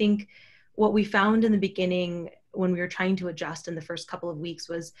 I think what we found in the beginning when we were trying to adjust in the first couple of weeks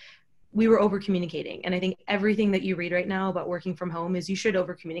was we were over communicating. And I think everything that you read right now about working from home is you should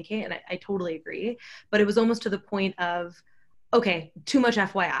over communicate. And I totally agree. But it was almost to the point of, okay, too much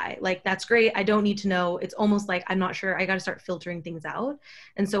FYI. Like, that's great. I don't need to know. It's almost like, I'm not sure. I got to start filtering things out.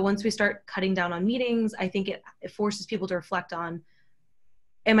 And so once we start cutting down on meetings, I think it forces people to reflect on,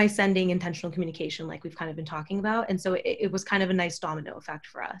 am I sending intentional communication like we've kind of been talking about? And so it was kind of a nice domino effect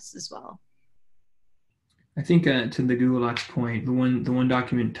for us as well. I think to the Google Docs point, the one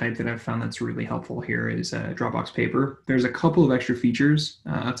document type that I've found that's really helpful here is Dropbox Paper. There's a couple of extra features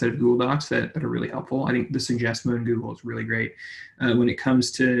outside of Google Docs that are really helpful. I think the suggest mode in Google is really great. When it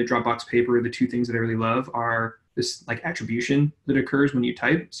comes to Dropbox Paper, the two things that I really love are this like attribution that occurs when you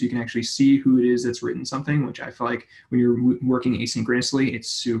type, so you can actually see who it is that's written something, which I feel like when you're working asynchronously, it's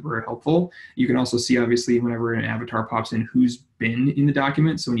super helpful. You can also see, obviously, whenever an avatar pops in, who's been in the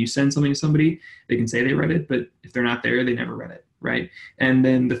document. So when you send something to somebody, they can say they read it, but if they're not there, they never read it, right? And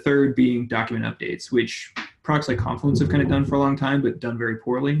then the third being document updates, which products like Confluence have kind of done for a long time, but done very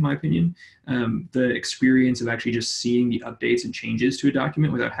poorly, in my opinion. The experience of actually just seeing the updates and changes to a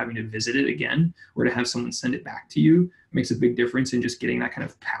document without having to visit it again or to have someone send it back to you makes a big difference in just getting that kind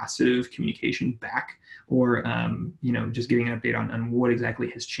of passive communication back, or just getting an update on what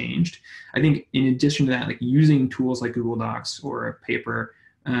exactly has changed. I think in addition to that, like using tools like Google Docs or Paper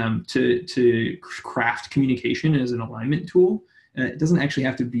to craft communication as an alignment tool. It doesn't actually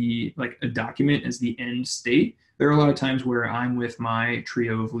have to be like a document as the end state. There are a lot of times where I'm with my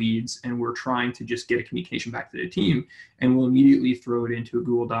trio of leads and we're trying to just get a communication back to the team, and we'll immediately throw it into a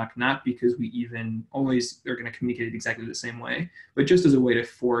Google Doc, not because we even always are going to communicate it exactly the same way, but just as a way to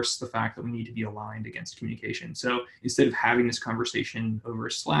force the fact that we need to be aligned against communication. So instead of having this conversation over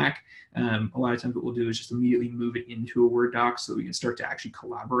Slack, a lot of times what we'll do is just immediately move it into a Word doc so that we can start to actually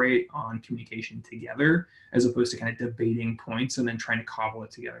collaborate on communication together, as opposed to kind of debating points and then trying to cobble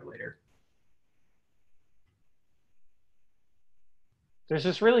it together later. There's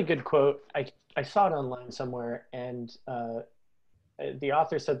this really good quote. I saw it online somewhere, and the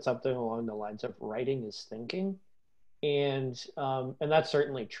author said something along the lines of "writing is thinking," and that's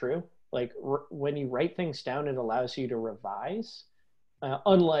certainly true. Like when you write things down, it allows you to revise.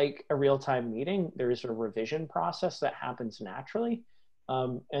 Unlike a real-time meeting, there is a revision process that happens naturally.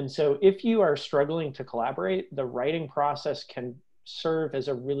 And so if you are struggling to collaborate, the writing process can serve as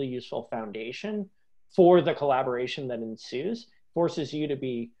a really useful foundation for the collaboration that ensues. Forces you to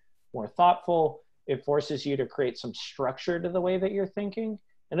be more thoughtful. It forces you to create some structure to the way that you're thinking.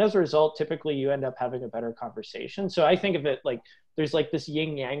 And as a result, typically you end up having a better conversation. So I think of it like there's like this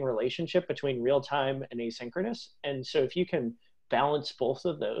yin yang relationship between real time and asynchronous. And so if you can balance both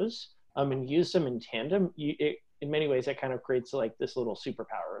of those and use them in tandem, in many ways, it kind of creates like this little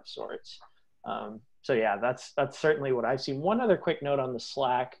superpower of sorts. So yeah, that's certainly what I've seen. One other quick note on the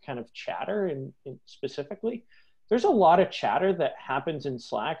Slack kind of chatter in specifically. There's a lot of chatter that happens in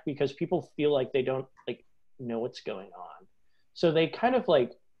Slack because people feel like they don't like know what's going on. So they kind of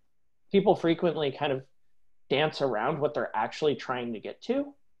like, people frequently kind of dance around what they're actually trying to get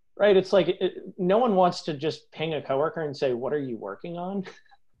to, right? It's like, no one wants to just ping a coworker and say, what are you working on?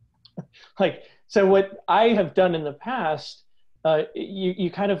 Like, so what I have done in the past,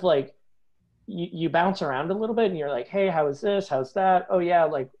 you kind of like, you bounce around a little bit and you're like, hey, how is this? How's that? Oh yeah,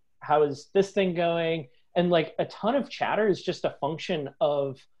 like, how is this thing going? And like a ton of chatter is just a function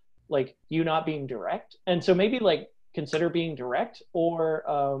of like you not being direct. And so maybe like consider being direct,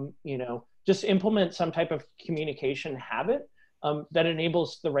 or just implement some type of communication habit that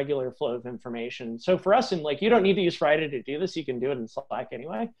enables the regular flow of information. So for us, and like, you don't need to use Friday to do this, you can do it in Slack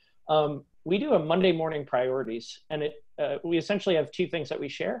anyway. We do a Monday morning priorities, and we essentially have two things that we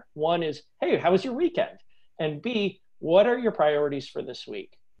share. One is, hey, how was your weekend? And B, what are your priorities for this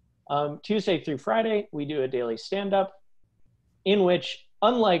week? Tuesday through Friday, we do a daily stand-up in which,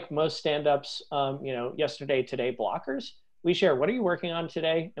 unlike most stand-ups, yesterday, today blockers, we share what are you working on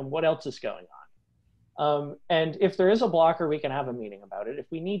today and what else is going on. And if there is a blocker, we can have a meeting about it if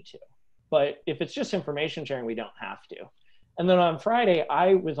we need to. But if it's just information sharing, we don't have to. And then on Friday,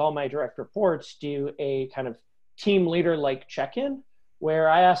 I, with all my direct reports, do a kind of team leader-like check-in where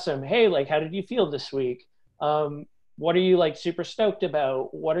I ask them, hey, like, how did you feel this week? What are you like super stoked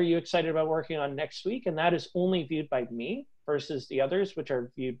about? What are you excited about working on next week? And that is only viewed by me versus the others, which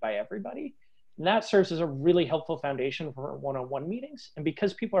are viewed by everybody. And that serves as a really helpful foundation for one-on-one meetings. And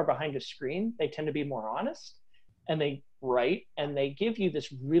because people are behind a screen, they tend to be more honest, and they write, and they give you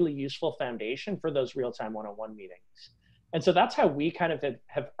this really useful foundation for those real-time one-on-one meetings. And so that's how we kind of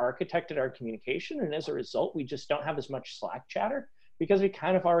have architected our communication. And as a result, we just don't have as much Slack chatter because we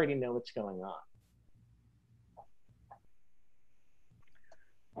kind of already know what's going on.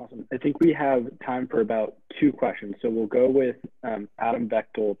 Awesome. I think we have time for about 2 questions. So we'll go with Adam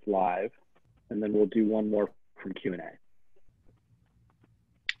Bechtel's live, and then we'll do one more from Q&A.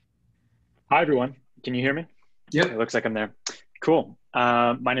 Hi, everyone. Can you hear me? Yep. It looks like I'm there. Cool.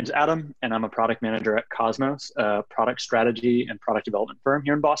 My name's Adam, and I'm a product manager at Cosmos, a product strategy and product development firm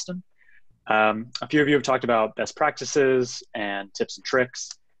here in Boston. A few of you have talked about best practices and tips and tricks.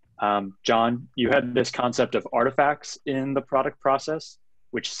 John, you had this concept of artifacts in the product process,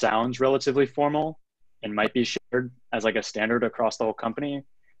 which sounds relatively formal and might be shared as like a standard across the whole company.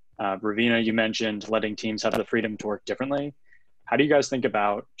 Raveena, you mentioned letting teams have the freedom to work differently. How do you guys think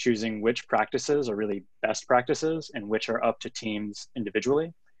about choosing which practices are really best practices and which are up to teams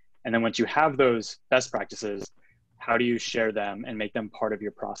individually? And then once you have those best practices, how do you share them and make them part of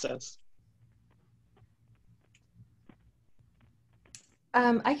your process?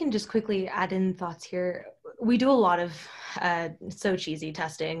 I can just quickly add in thoughts here. We do a lot of so cheesy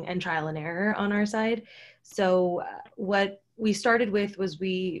testing and trial and error on our side. So what we started with was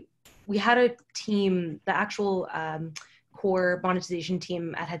we had a team, the actual core monetization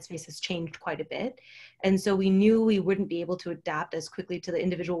team at Headspace has changed quite a bit. And so we knew we wouldn't be able to adapt as quickly to the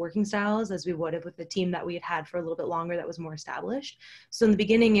individual working styles as we would have with the team that we had had for a little bit longer that was more established. So in the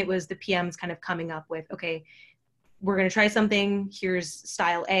beginning, it was the PMs kind of coming up with, okay, we're going to try something. Here's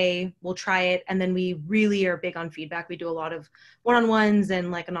style A, we'll try it. And then we really are big on feedback. We do a lot of one-on-ones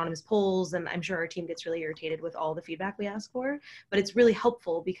and like anonymous polls. And I'm sure our team gets really irritated with all the feedback we ask for, but it's really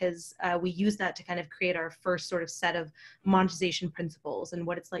helpful because we use that to kind of create our first sort of set of monetization principles and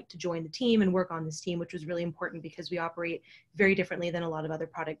what it's like to join the team and work on this team, which was really important because we operate very differently than a lot of other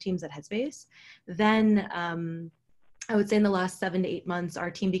product teams at Headspace. Then, I would say in the last 7 to 8 months, our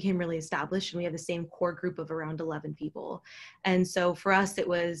team became really established and we have the same core group of around 11 people. And so for us, it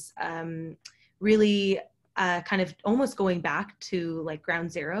was really kind of almost going back to like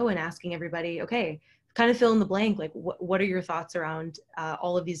ground zero and asking everybody, okay, kind of fill in the blank, like what are your thoughts around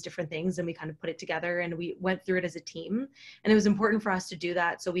all of these different things? And we kind of put it together and we went through it as a team. And it was important for us to do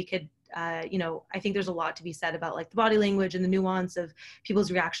that so we could, I think there's a lot to be said about like the body language and the nuance of people's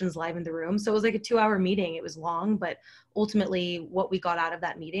reactions live in the room. So it was like a 2-hour meeting. It was long, but ultimately what we got out of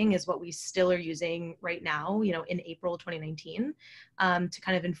that meeting is what we still are using right now, in April 2019, to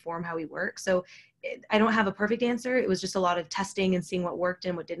kind of inform how we work. So I don't have a perfect answer. It was just a lot of testing and seeing what worked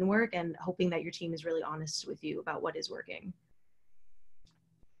and what didn't work and hoping that your team is really honest with you about what is working.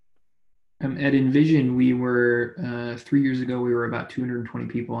 At InVision, we were 3 years ago, we were about 220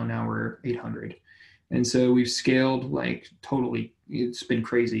 people, and now we're 800. And so we've scaled like totally. It's been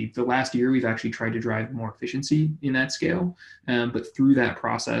crazy. The last year, we've actually tried to drive more efficiency in that scale. But through that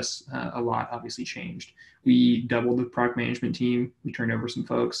process, a lot obviously changed. We doubled the product management team. We turned over some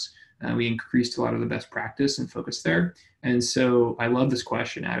folks. We increased a lot of the best practice and focus there. And so I love this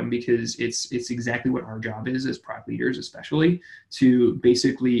question, Adam, because it's exactly what our job is as product leaders, especially to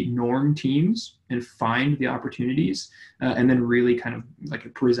basically norm teams and find the opportunities and then really kind of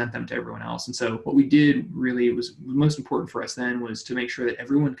like present them to everyone else. And so what we did really was most important for us then was to make sure that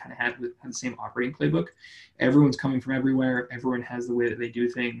everyone kind of had the same operating playbook. Everyone's coming from everywhere. Everyone has the way that they do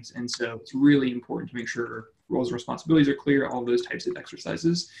things. And so it's really important to make sure roles and responsibilities are clear, all those types of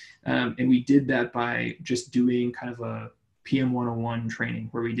exercises. And we did that by just doing kind of a PM 101 training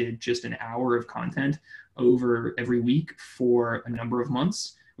where we did just an hour of content over every week for a number of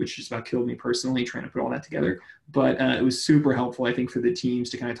months. which just about killed me personally trying to put all that together. But it was super helpful, I think, for the teams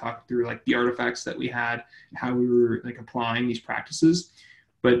to kind of talk through like the artifacts that we had, how we were like applying these practices.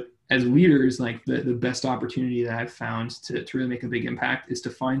 But as leaders, like the best opportunity that I've found to really make a big impact is to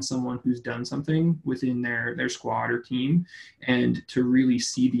find someone who's done something within their squad or team and to really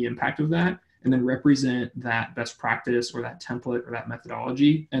see the impact of that and then represent that best practice or that template or that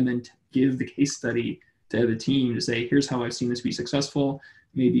methodology and then give the case study to the team to say, here's how I've seen this be successful.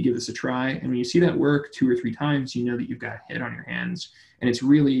 Maybe give this a try. And when you see that work 2 or 3 times, you know that you've got a hit on your hands. And it's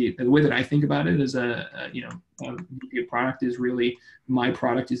really, the way that I think about it as a VP of product is really, my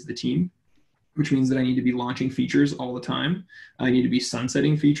product is the team, which means that I need to be launching features all the time. I need to be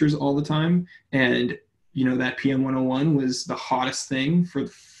sunsetting features all the time. And, that PM 101 was the hottest thing for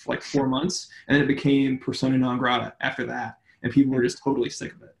like 4 months. And then it became persona non grata after that. And people were just totally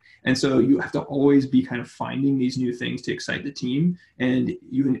sick of it. And so you have to always be kind of finding these new things to excite the team, and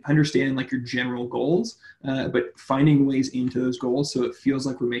you understand like your general goals, but finding ways into those goals so it feels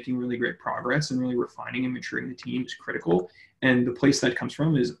like we're making really great progress and really refining and maturing the team is critical. And the place that comes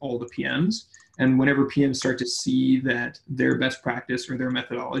from is all the PMs. And whenever PMs start to see that their best practice or their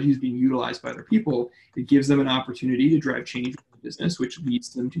methodology is being utilized by their people, it gives them an opportunity to drive change in the business, which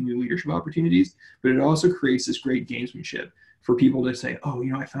leads them to new leadership opportunities. But it also creates this great gamesmanship for people to say, oh,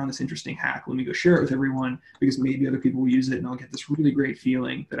 I found this interesting hack. Let me go share it with everyone because maybe other people will use it and I'll get this really great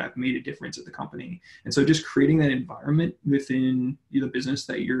feeling that I've made a difference at the company. And so just creating that environment within the business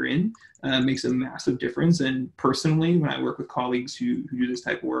that you're in makes a massive difference. And personally, when I work with colleagues who do this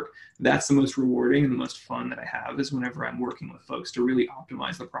type of work, that's the most rewarding and the most fun that I have is whenever I'm working with folks to really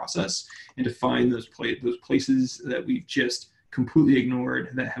optimize the process and to find those places that we've just completely ignored,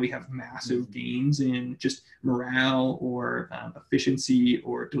 that we have massive gains in just morale or efficiency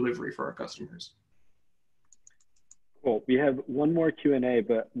or delivery for our customers. Cool. We have one more Q&A,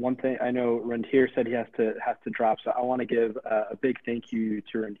 but one thing I know Randhir said he has to drop, so I want to give a big thank you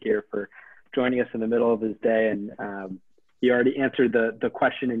to Randhir for joining us in the middle of his day, and he already answered the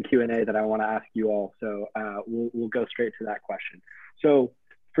question in Q&A that I want to ask you all, so we'll go straight to that question. So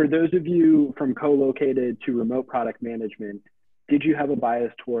for those of you from co-located to remote product management, did you have a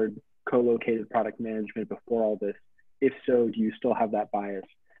bias toward co-located product management before all this? If so, do you still have that bias?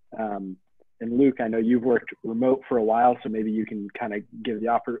 And Luke, I know you've worked remote for a while, so maybe you can kind of give the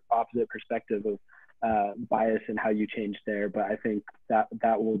opposite perspective of bias and how you changed there, but I think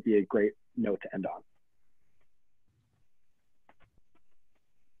that will be a great note to end on.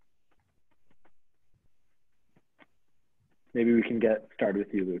 Maybe we can get started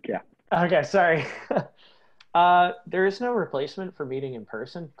with you, Luke, yeah. Okay, sorry. There is no replacement for meeting in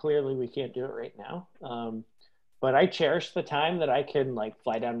person. Clearly, we can't do it right now. But I cherish the time that I can like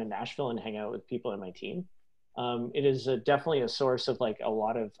fly down to Nashville and hang out with people in my team. It is definitely a source of like a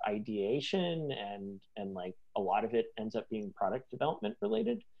lot of ideation and like a lot of it ends up being product development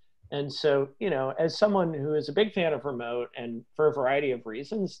related. And so, as someone who is a big fan of remote and for a variety of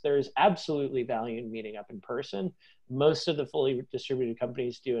reasons, there's absolutely value in meeting up in person. Most of the fully distributed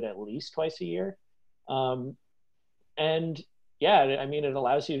companies do it at least twice a year. And yeah, I mean, it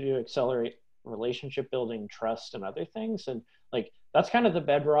allows you to accelerate relationship building, trust, and other things. And like, that's kind of the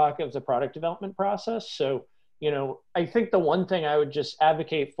bedrock of the product development process. So, I think the one thing I would just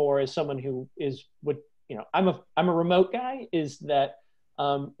advocate for as someone who I'm a remote guy is that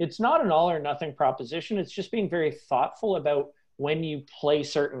it's not an all or nothing proposition. It's just being very thoughtful about when you play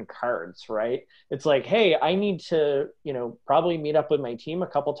certain cards, right? It's like, hey, I need to, probably meet up with my team a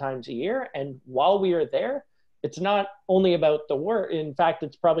couple times a year. And while we are there, it's not only about the work. In fact,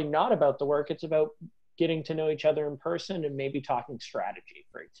 it's probably not about the work. It's about getting to know each other in person and maybe talking strategy,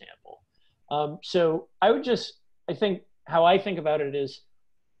 for example. So I think how I think about it is,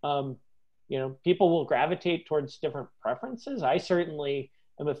 people will gravitate towards different preferences. I certainly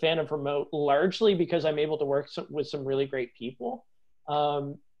am a fan of remote largely because I'm able to work with some really great people.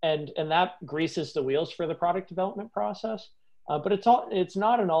 And that greases the wheels for the product development process. But it's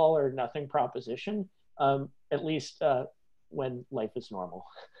not an all or nothing proposition, at least when life is normal.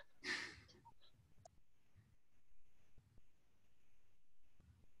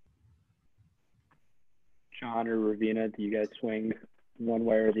 John or Raveena, do you guys swing one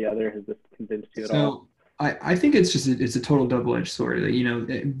way or the other? Has this convinced you at all? I think it's a total double-edged sword.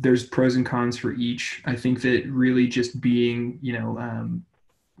 There's pros and cons for each. I think that really just being,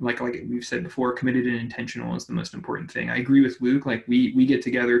 like we've said before, committed and intentional is the most important thing. I agree with Luke. Like we get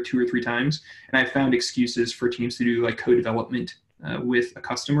together 2 or 3 times, and I found excuses for teams to do like co-development with a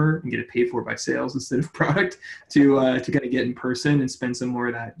customer and get it paid for by sales instead of product to kind of get in person and spend some more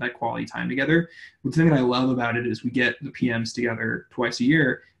of that quality time together. The thing that I love about it is we get the PMs together twice a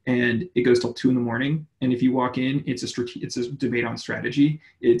year and it goes till 2 a.m. And if you walk in, it's a debate on strategy.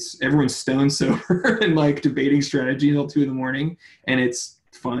 Everyone's stone sober and like debating strategy until 2 a.m. And it's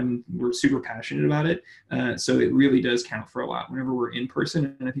fun. We're super passionate about it. So it really does count for a lot whenever we're in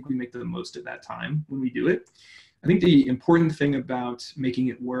person. And I think we make the most of that time when we do it. I think the important thing about making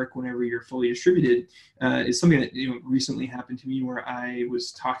it work whenever you're fully distributed is something that recently happened to me, where I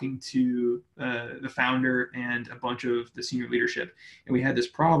was talking to the founder and a bunch of the senior leadership, and we had this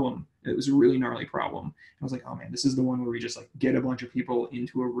problem. It was a really gnarly problem. I was like, oh man, this is the one where we just like get a bunch of people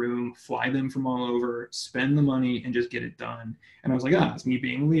into a room, fly them from all over, spend the money, and just get it done. And I was like, it's me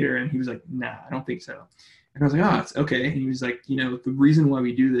being a leader. And he was like, nah, I don't think so. And I was like, it's okay. And he was like, the reason why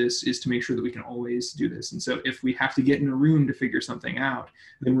we do this is to make sure that we can always do this. And so if we have to get in a room to figure something out,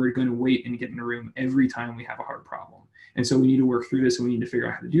 then we're going to wait and get in a room every time we have a hard problem. And so we need to work through this, and we need to figure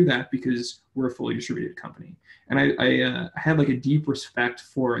out how to do that because we're a fully distributed company. And I had like a deep respect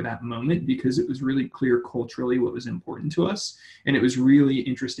for that moment because it was really clear culturally what was important to us. And it was really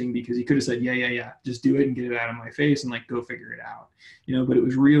interesting because he could have said, yeah, just do it and get it out of my face and like go figure it out. But it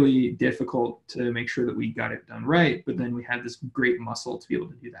was really difficult to make sure that we got it done right. But then we had this great muscle to be able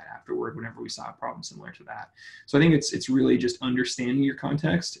to do that afterward whenever we saw a problem similar to that. So I think it's really just understanding your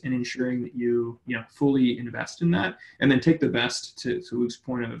context and ensuring that you fully invest in that, and then take the best, to Luke's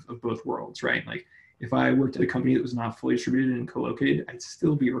point, of both worlds, right? Like if I worked at a company that was not fully distributed and co-located, I'd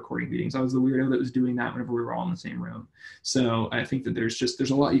still be recording meetings. I was the weirdo that was doing that whenever we were all in the same room. So I think that there's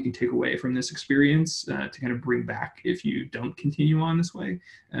a lot you can take away from this experience to kind of bring back if you don't continue on this way.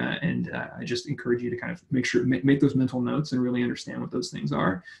 And I just encourage you to kind of make those mental notes and really understand what those things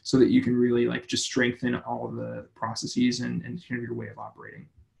are, so that you can really like just strengthen all of the processes and kind of your way of operating.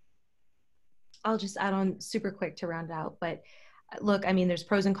 I'll just add on super quick to round out, but look, I mean, there's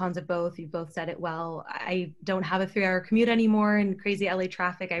pros and cons of both. You both said it well. I don't have a 3-hour commute anymore in crazy LA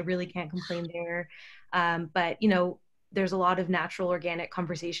traffic. I really can't complain there. But there's a lot of natural, organic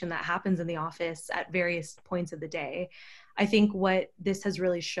conversation that happens in the office at various points of the day. I think what this has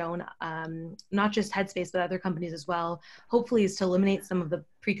really shown, not just Headspace, but other companies as well, hopefully, is to eliminate some of the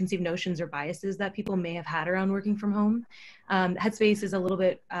preconceived notions or biases that people may have had around working from home. Headspace is a little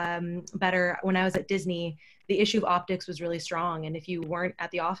bit better. When I was at Disney, the issue of optics was really strong. And if you weren't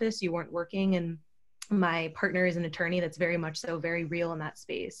at the office, you weren't working. And my partner is an attorney that's very much so very real in that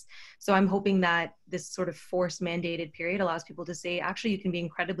space. So I'm hoping that this sort of forced mandated period allows people to say, actually, you can be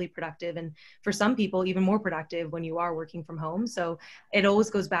incredibly productive. And for some people, even more productive when you are working from home. So it always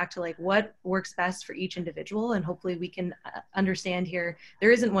goes back to like what works best for each individual. And hopefully we can understand here,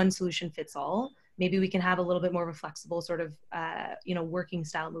 there isn't one solution fits all. Maybe we can have a little bit more of a flexible sort of, working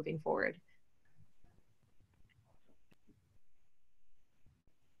style moving forward.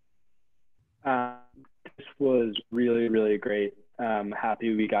 This was really, really great.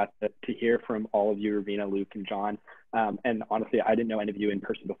 Happy we got to hear from all of you, Raveena, Luke, and John. And honestly, I didn't know any of you in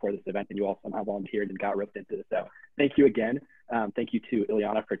person before this event, and you all somehow volunteered and got roped into this. So thank you again. Thank you to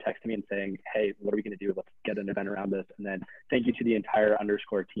Ileana for texting me and saying, hey, what are we going to do? Let's get an event around this. And then thank you to the entire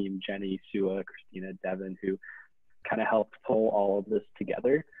Underscore team, Jenny, Sua, Christina, Devin, who kind of helped pull all of this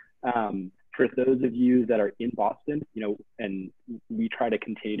together. For those of you that are in Boston, and we try to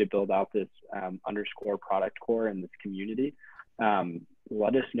continue to build out this Underscore product core and this community,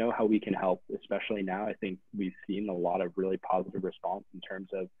 let us know how we can help, especially now. I think we've seen a lot of really positive response in terms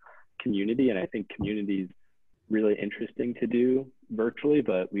of community, and I think community is really interesting to do virtually,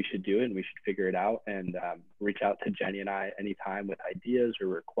 but we should do it and we should figure it out, and reach out to Jenny and I anytime with ideas or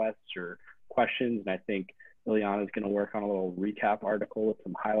requests or questions. And I think Ileana is going to work on a little recap article with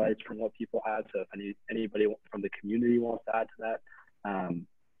some highlights from what people had. So if anybody from the community wants to add to that,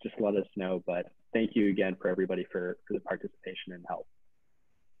 just let us know. But thank you again for everybody for the participation and help.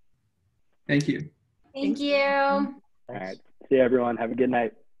 Thank you. Thank you. All right. See you, everyone. Have a good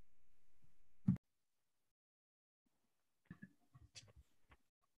night.